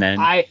 And then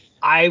I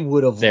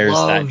would have there's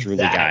loved that drooly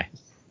that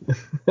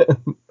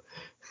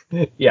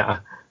guy. Yeah.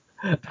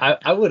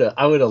 I would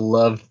have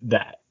loved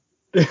that.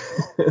 Do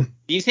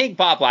you think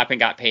Bob Lappin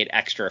got paid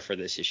extra for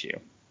this issue?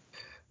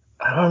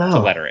 I don't know. To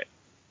letter it.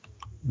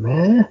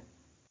 Man.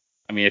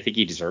 I mean, I think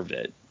he deserved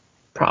it.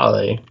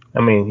 Probably.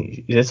 I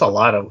mean, it's a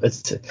lot of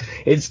it's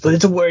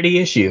a wordy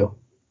issue.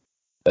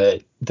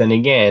 But then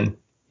again,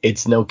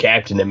 it's no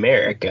Captain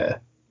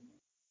America.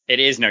 It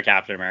is no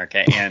Captain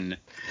America, and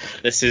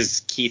this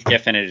is Keith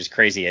Giffen at his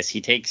craziest. He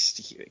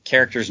takes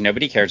characters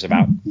nobody cares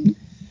about,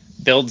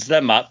 builds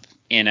them up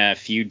in a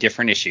few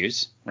different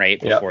issues, right,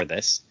 before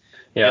this,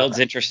 builds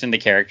interest in the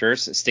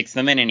characters, sticks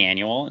them in an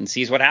annual, and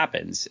sees what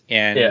happens.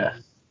 And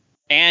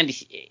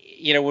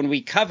you know, when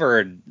we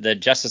covered the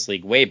Justice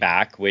League way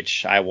back,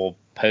 which I will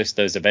post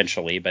those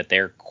eventually, but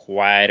they're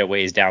quite a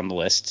ways down the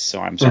list, so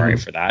I'm sorry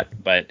for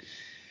that. But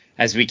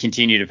as we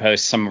continue to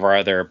post some of our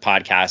other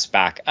podcasts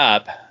back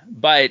up.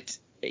 But,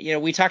 you know,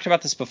 we talked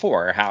about this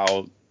before,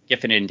 how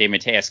Giffen and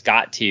DeMatteis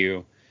got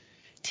to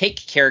take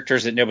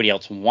characters that nobody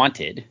else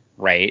wanted,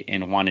 right,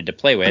 and wanted to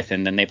play with,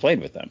 and then they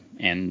played with them.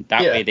 And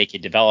that way they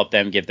could develop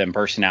them, give them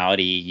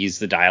personality, use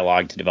the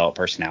dialogue to develop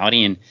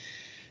personality,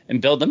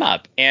 and build them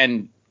up.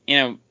 And, you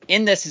know,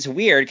 in this, it's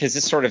weird because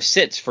this sort of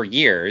sits for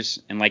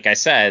years. And like I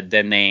said,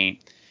 then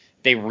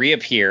they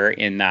reappear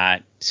in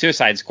that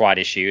Suicide Squad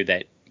issue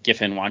that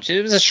Giffen launched.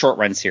 It was a short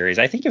run series.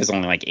 I think it was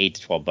only like 8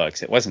 to 12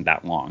 books. It wasn't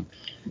that long.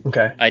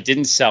 Okay. It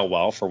didn't sell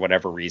well for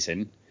whatever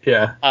reason.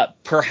 Yeah.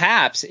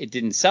 Perhaps it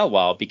didn't sell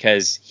well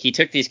because he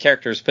took these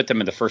characters, put them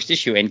in the first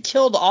issue, and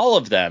killed all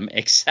of them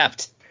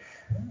except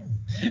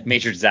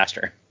Major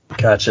Disaster.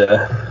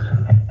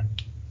 Gotcha.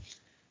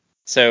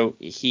 So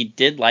he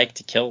did like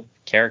to kill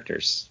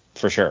characters,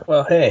 for sure.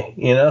 Well, hey,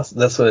 you know,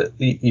 that's what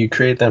you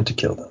create them to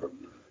kill them.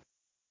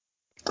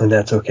 And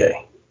that's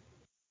okay.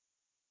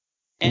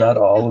 Not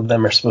all of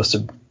them are supposed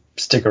to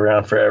stick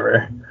around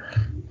forever.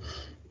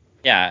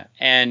 Yeah,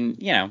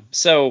 and, you know,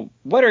 so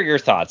what are your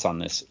thoughts on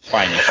this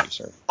fine issue,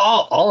 sir?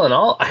 All in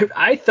all,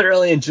 I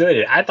thoroughly enjoyed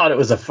it. I thought it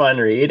was a fun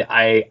read.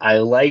 I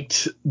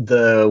liked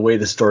the way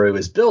the story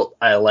was built.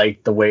 I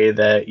liked the way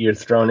that you're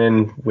thrown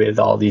in with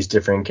all these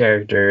different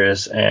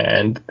characters,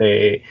 and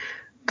they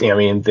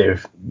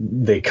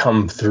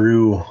come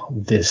through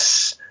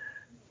this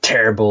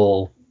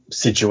terrible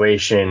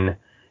situation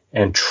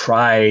and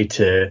try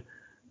to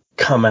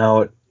come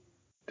out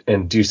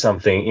and do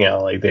something, you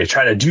know, like they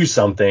try to do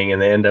something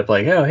and they end up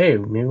like, oh, hey,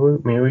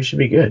 maybe we should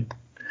be good.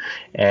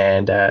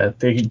 And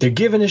they're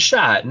given a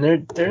shot,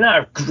 and they're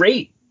not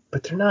great,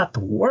 but they're not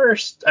the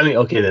worst. I mean,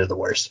 okay, they're the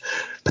worst,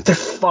 but they're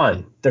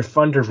fun. They're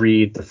fun to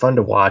read. They're fun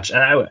to watch. And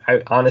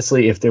I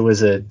honestly, if there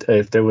was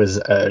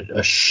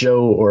a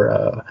show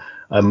or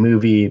a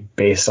movie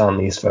based on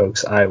these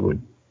folks, I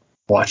would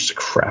watch the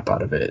crap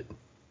out of it.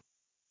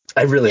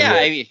 I really would.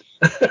 I mean,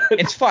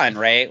 it's fun,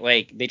 right?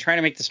 Like, they try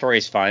to make the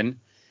stories fun.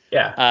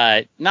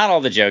 Yeah. Not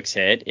all the jokes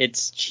hit.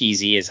 It's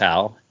cheesy as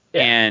hell,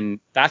 and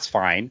that's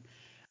fine.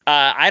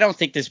 I don't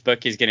think this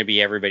book is going to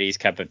be everybody's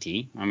cup of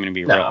tea. I'm going to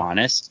be real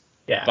honest.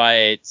 Yeah.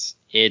 But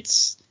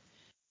it's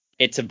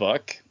a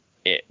book.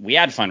 We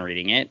had fun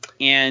reading it,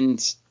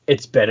 and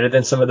it's better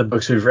than some of the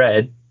books we've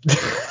read.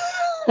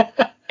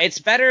 It's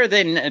better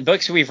than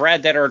books we've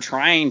read that are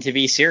trying to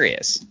be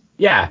serious.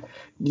 Yeah.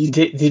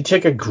 you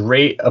took a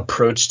great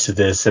approach to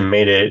this and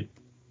made it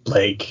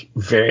like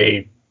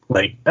very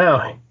like,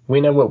 oh,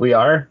 we know what we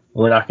are.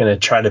 We're not going to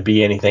try to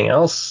be anything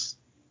else,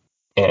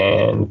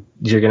 and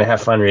you're going to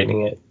have fun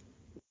reading it.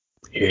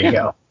 Here you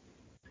go.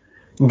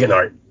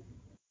 Gnort.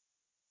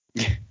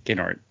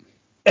 Gnort.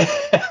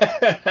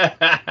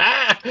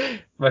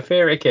 My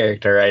favorite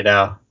character right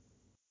now.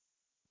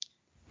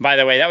 By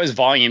the way, that was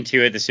volume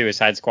 2 of the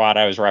Suicide Squad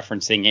I was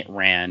referencing. It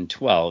ran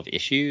 12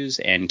 issues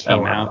and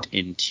came out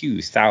in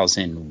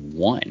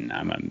 2001.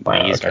 I'm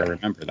amazed I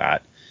remember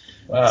that.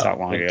 Wow, it's not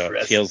long ago.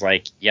 It feels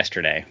like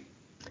yesterday.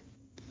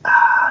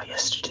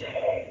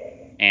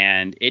 Yesterday.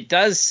 And it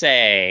does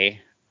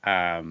say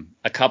a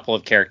couple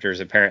of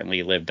characters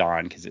apparently lived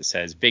on, because it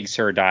says Big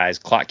Sur dies,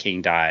 Clock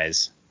King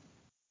dies,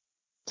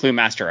 Clue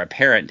Master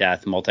apparent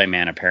death,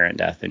 Multi-Man apparent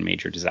death, and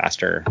Major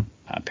Disaster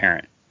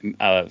apparent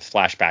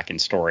flashback in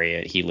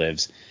story he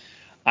lives.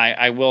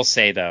 I will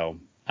say though,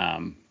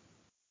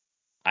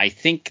 I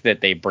think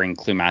that they bring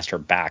Clue Master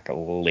back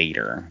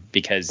later,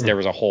 because there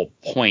was a whole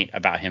point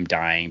about him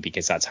dying,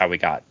 because that's how we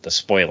got the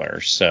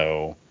spoilers.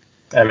 So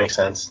that makes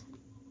sense.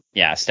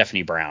 Yeah,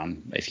 Stephanie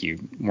Brown, if you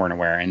weren't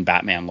aware, in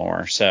Batman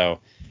lore. So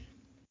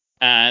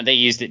they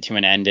used it to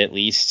an end at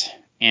least,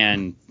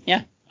 and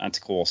yeah, that's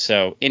cool.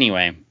 So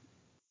anyway.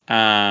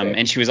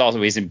 And she was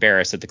always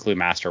embarrassed that the Clue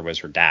Master was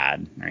her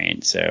dad,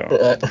 right?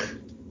 So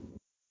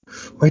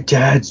my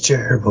dad's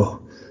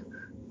terrible.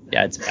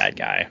 Dad's a bad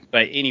guy.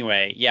 But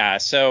anyway, yeah.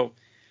 So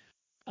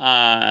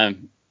I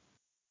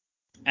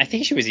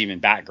think she was even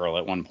Batgirl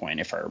at one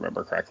point, if I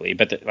remember correctly.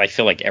 But I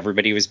feel like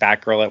everybody was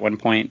Batgirl at one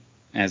point,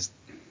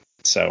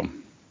 so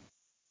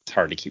it's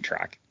hard to keep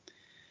track.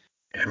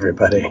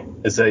 Everybody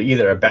is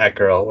either a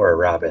Batgirl or a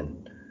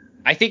Robin.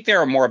 I think there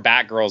are more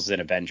Batgirls than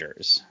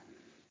Avengers.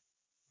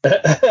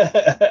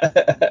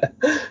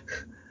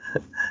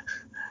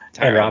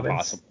 Entirely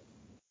possible.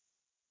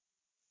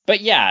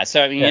 But yeah,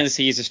 so I mean, this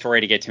is a story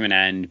to get to an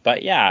end.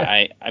 But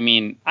yeah, I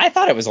mean, I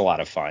thought it was a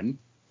lot of fun.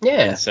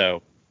 Yeah. And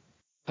so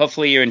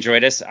hopefully you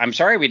enjoyed us. I'm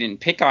sorry we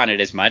didn't pick on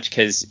it as much,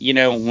 because, you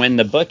know, when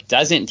the book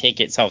doesn't take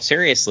itself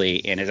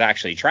seriously and is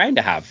actually trying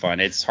to have fun,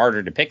 it's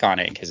harder to pick on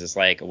it, because it's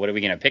like, what are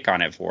we going to pick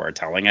on it for?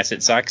 Telling us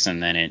it sucks,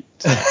 and then it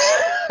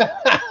sucks.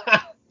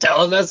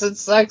 Telling us it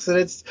sucks, and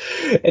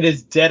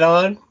it's dead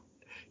on.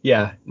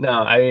 Yeah, no,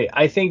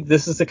 I think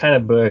this is the kind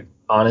of book,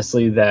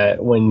 honestly,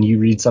 that when you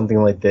read something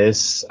like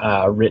this,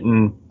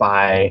 written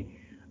by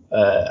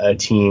a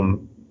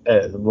team,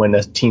 when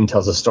a team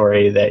tells a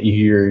story that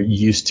you're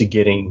used to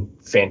getting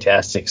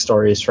fantastic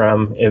stories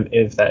from,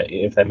 if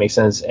that makes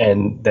sense,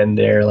 and then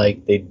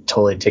they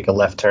totally take a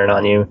left turn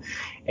on you,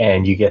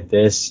 and you get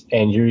this,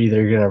 and you're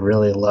either gonna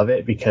really love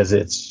it because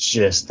it's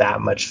just that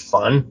much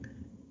fun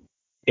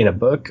in a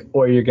book,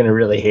 or you're gonna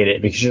really hate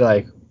it because you're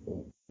like,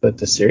 but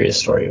the serious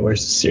story,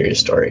 where's the serious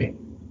story?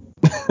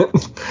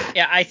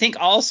 Yeah, I think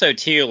also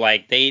too,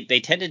 like they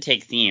tend to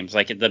take themes.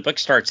 Like the book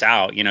starts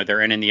out, you know,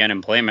 they're in the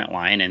unemployment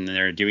line and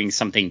they're doing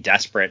something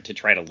desperate to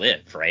try to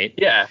live, right?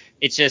 Yeah.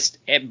 It's just,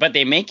 but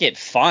they make it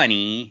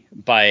funny,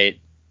 but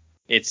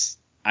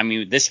I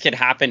mean, this could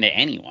happen to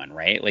anyone,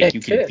 right? Like you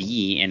could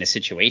be in a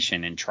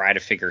situation and try to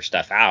figure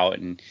stuff out,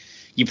 and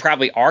you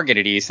probably are going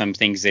to do some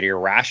things that are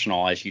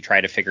irrational as you try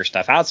to figure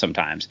stuff out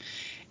sometimes.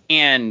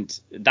 And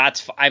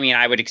I mean,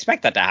 I would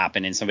expect that to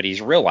happen in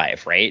somebody's real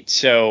life, right?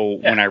 So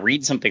when I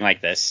read something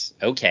like this,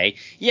 okay,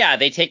 yeah,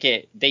 they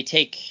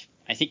take,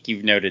 I think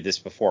you've noted this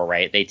before,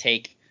 right? They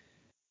take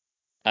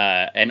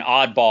an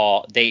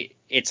oddball,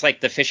 it's like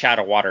the fish out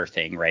of water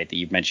thing, right? That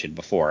you've mentioned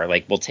before.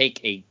 Like we'll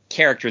take a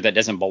character that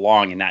doesn't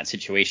belong in that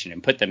situation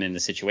and put them in the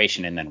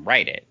situation and then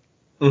write it.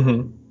 Mm-hmm.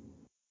 And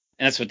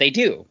that's what they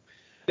do.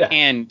 Yeah.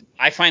 And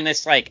I find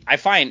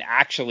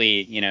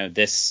actually, you know,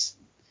 this,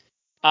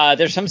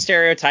 there's some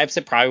stereotypes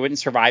that probably wouldn't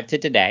survive to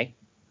today,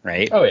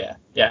 right? Oh, yeah.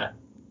 Yeah.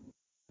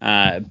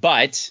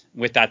 But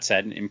with that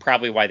said, and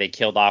probably why they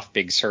killed off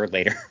Big Sur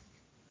later,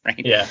 right?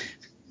 Yeah.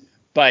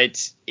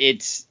 But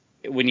it's,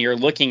 when you're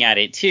looking at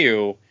it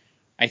too,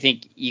 I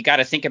think you got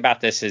to think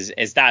about this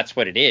as that's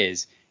what it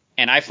is.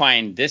 And I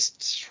find this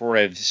sort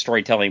of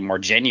storytelling more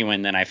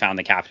genuine than I found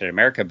the Captain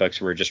America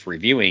books we were just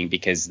reviewing,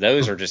 because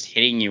those are just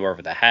hitting you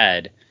over the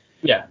head.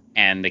 Yeah.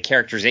 And the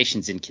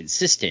characterization's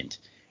inconsistent.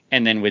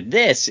 And then with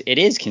this, it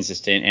is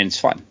consistent and it's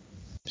fun.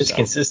 It's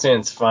consistent.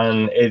 It's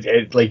fun.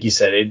 It like you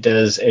said, it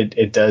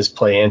does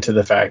play into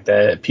the fact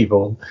that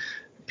people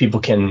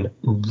can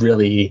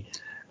really,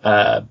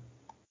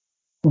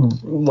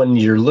 when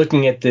you're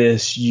looking at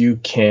this, you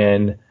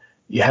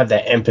have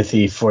that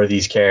empathy for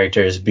these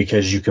characters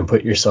because you can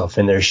put yourself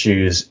in their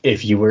shoes.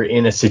 If you were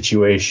in a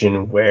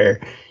situation where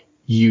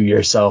you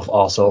yourself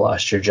also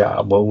lost your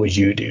job, what would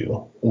you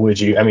do? Would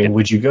you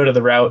go to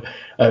the route?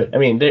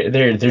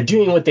 They're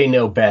doing what they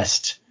know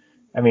best.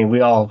 I mean,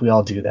 we all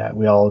do that.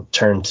 We all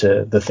turn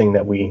to the thing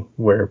that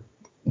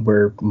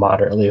we're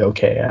moderately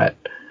okay at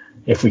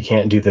if we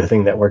can't do the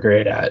thing that we're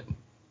great at.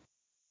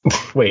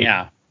 Wait,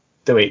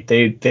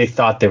 they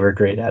thought they were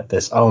great at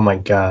this. Oh my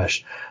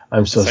gosh,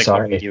 I'm so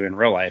sorry. What we do in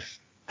real life.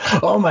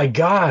 Oh my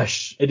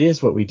gosh, it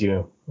is what we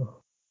do. Oh,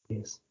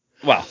 geez.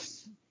 Well,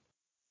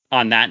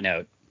 on that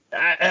note.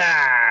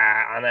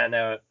 On that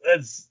note,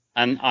 let's.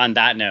 On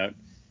that note,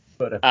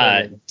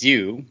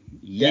 do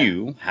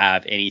you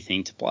have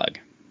anything to plug?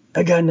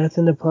 I got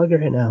nothing to plug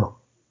right now.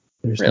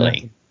 There's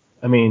really?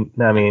 Nothing.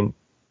 I mean,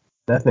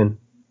 nothing.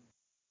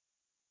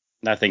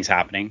 Nothing's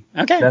happening.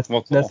 Okay.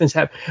 Cool. Nothing's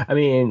happening. I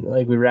mean,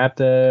 like we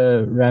wrapped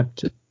all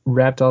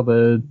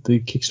the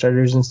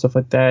Kickstarters and stuff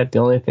like that. The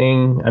only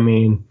thing, I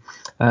mean,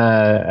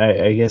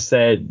 I guess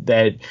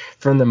that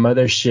from the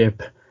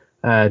mothership,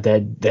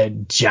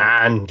 that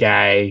John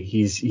guy,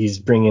 he's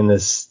bringing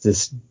this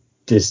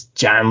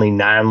John Lee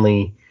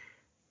Nonley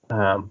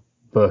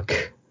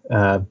book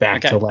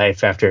back to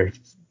life after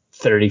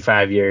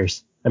 35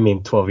 years. I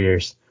mean 12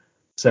 years.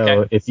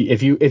 So if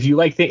you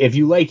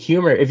like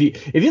humor, if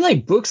you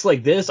like books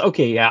like this,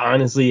 okay, yeah,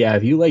 honestly, yeah,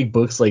 if you like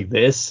books like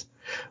this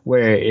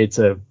where it's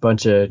a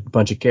bunch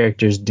of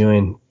characters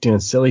doing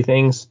silly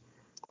things,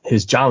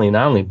 his John Lee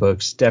Nonley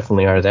books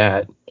definitely are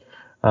that.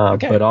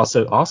 But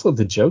also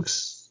the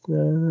jokes,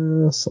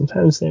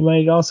 sometimes they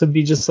might also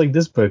be just like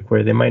this book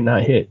where they might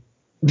not hit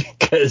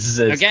because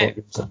it's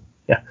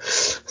yeah.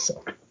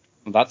 So.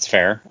 Well, that's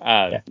fair.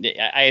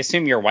 I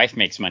assume your wife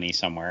makes money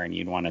somewhere, and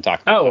you'd want to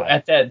talk about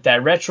that. At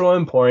that Retro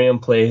Emporium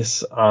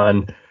place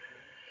on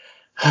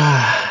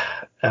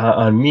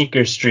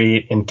Meeker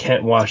Street in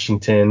Kent,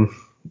 Washington.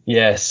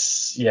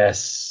 Yes.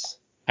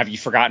 Have you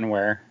forgotten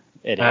where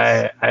it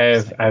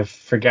is? I've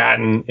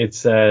forgotten.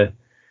 It's oh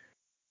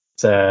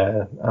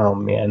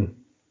man.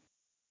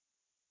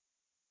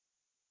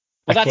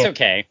 Well, that's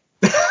okay.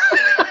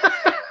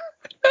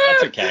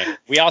 That's okay.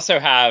 We also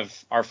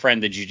have our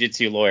friend, the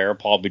jiu-jitsu lawyer,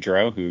 Paul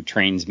Boudreau, who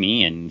trains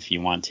me. And if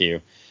you want to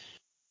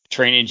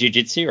train in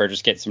jiu-jitsu or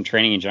just get some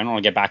training in general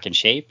and get back in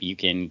shape, you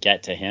can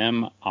get to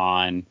him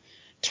on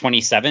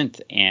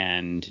 27th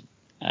and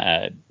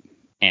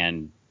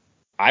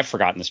I've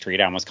forgotten the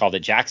street. I almost called it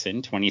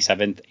Jackson,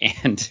 27th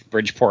and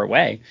Bridgeport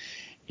Way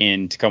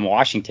in Tacoma,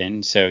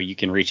 Washington. So you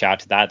can reach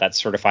out to that. That's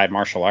certified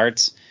martial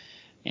arts.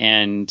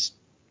 And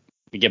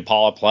we give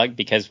Paul a plug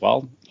because,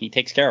 well, he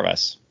takes care of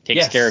us.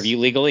 Takes care of you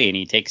legally, and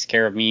he takes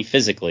care of me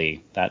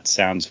physically. That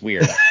sounds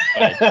weird.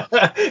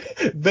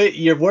 But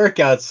your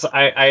workouts,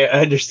 I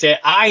understand.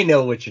 I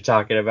know what you're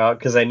talking about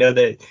because I know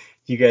that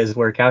you guys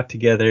work out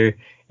together,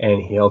 and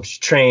he helps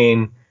you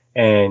train,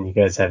 and you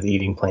guys have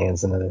eating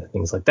plans and other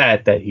things like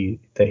that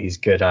he's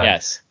good on.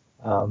 Yes.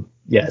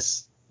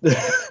 Yes.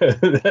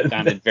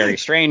 Sounded very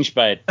strange,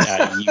 but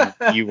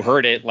you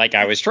heard it like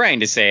I was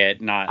trying to say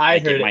it, not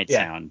like it might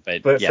sound.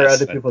 But yes, for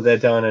other people that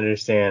don't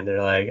understand,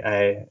 they're like,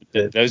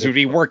 those would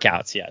be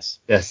workouts. Yes.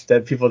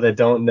 That people that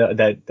don't know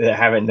that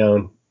haven't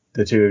known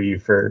the two of you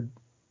for.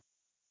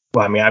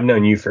 Well, I mean, I've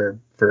known you for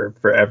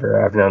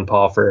forever. I've known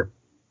Paul for,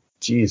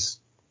 geez,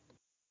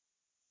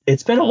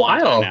 it's been a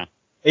while.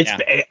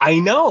 I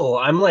know.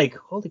 I'm like,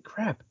 holy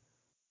crap.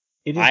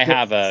 It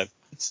is.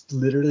 It's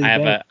literally.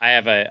 I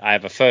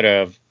have a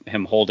photo of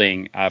him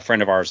holding a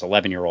friend of ours,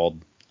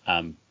 11-year-old,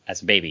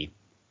 as a baby.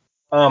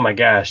 Oh my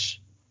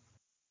gosh,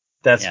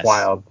 that's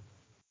wild.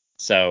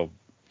 So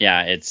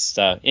yeah, it's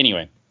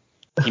anyway.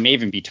 He may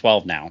even be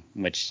 12 now,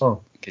 which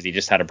because he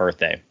just had a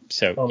birthday.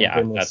 So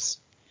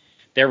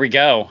there we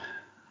go.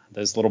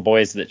 Those little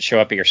boys that show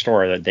up at your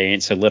store, that they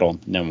ain't so little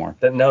no more.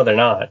 No, they're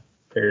not.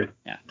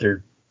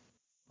 They're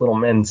little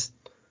men's.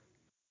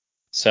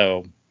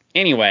 So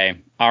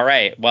anyway, all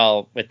right.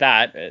 Well, with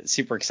that,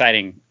 super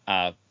exciting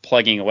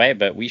plugging away,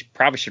 but we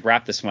probably should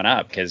wrap this one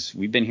up because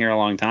we've been here a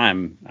long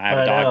time. I have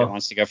a dog that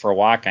wants to go for a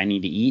walk. I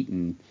need to eat,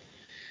 and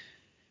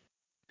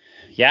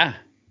yeah,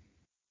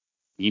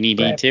 you need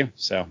to eat too.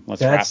 So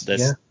let's wrap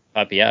this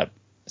puppy up.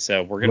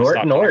 So we're gonna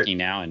stop talking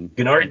now, and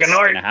it's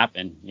gonna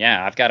happen.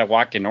 Yeah, I've got to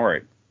walk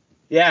Gnort.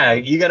 Yeah,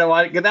 you gotta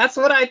walk. That's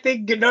what I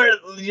think Gnort,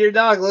 your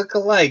dog, look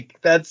alike.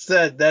 That's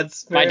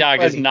my dog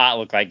does not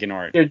look like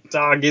Gnort. Your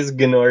dog is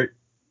Gnort.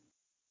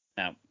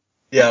 No.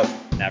 Yep.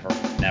 Never.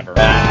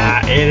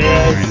 It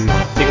is.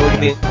 Take a look at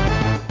the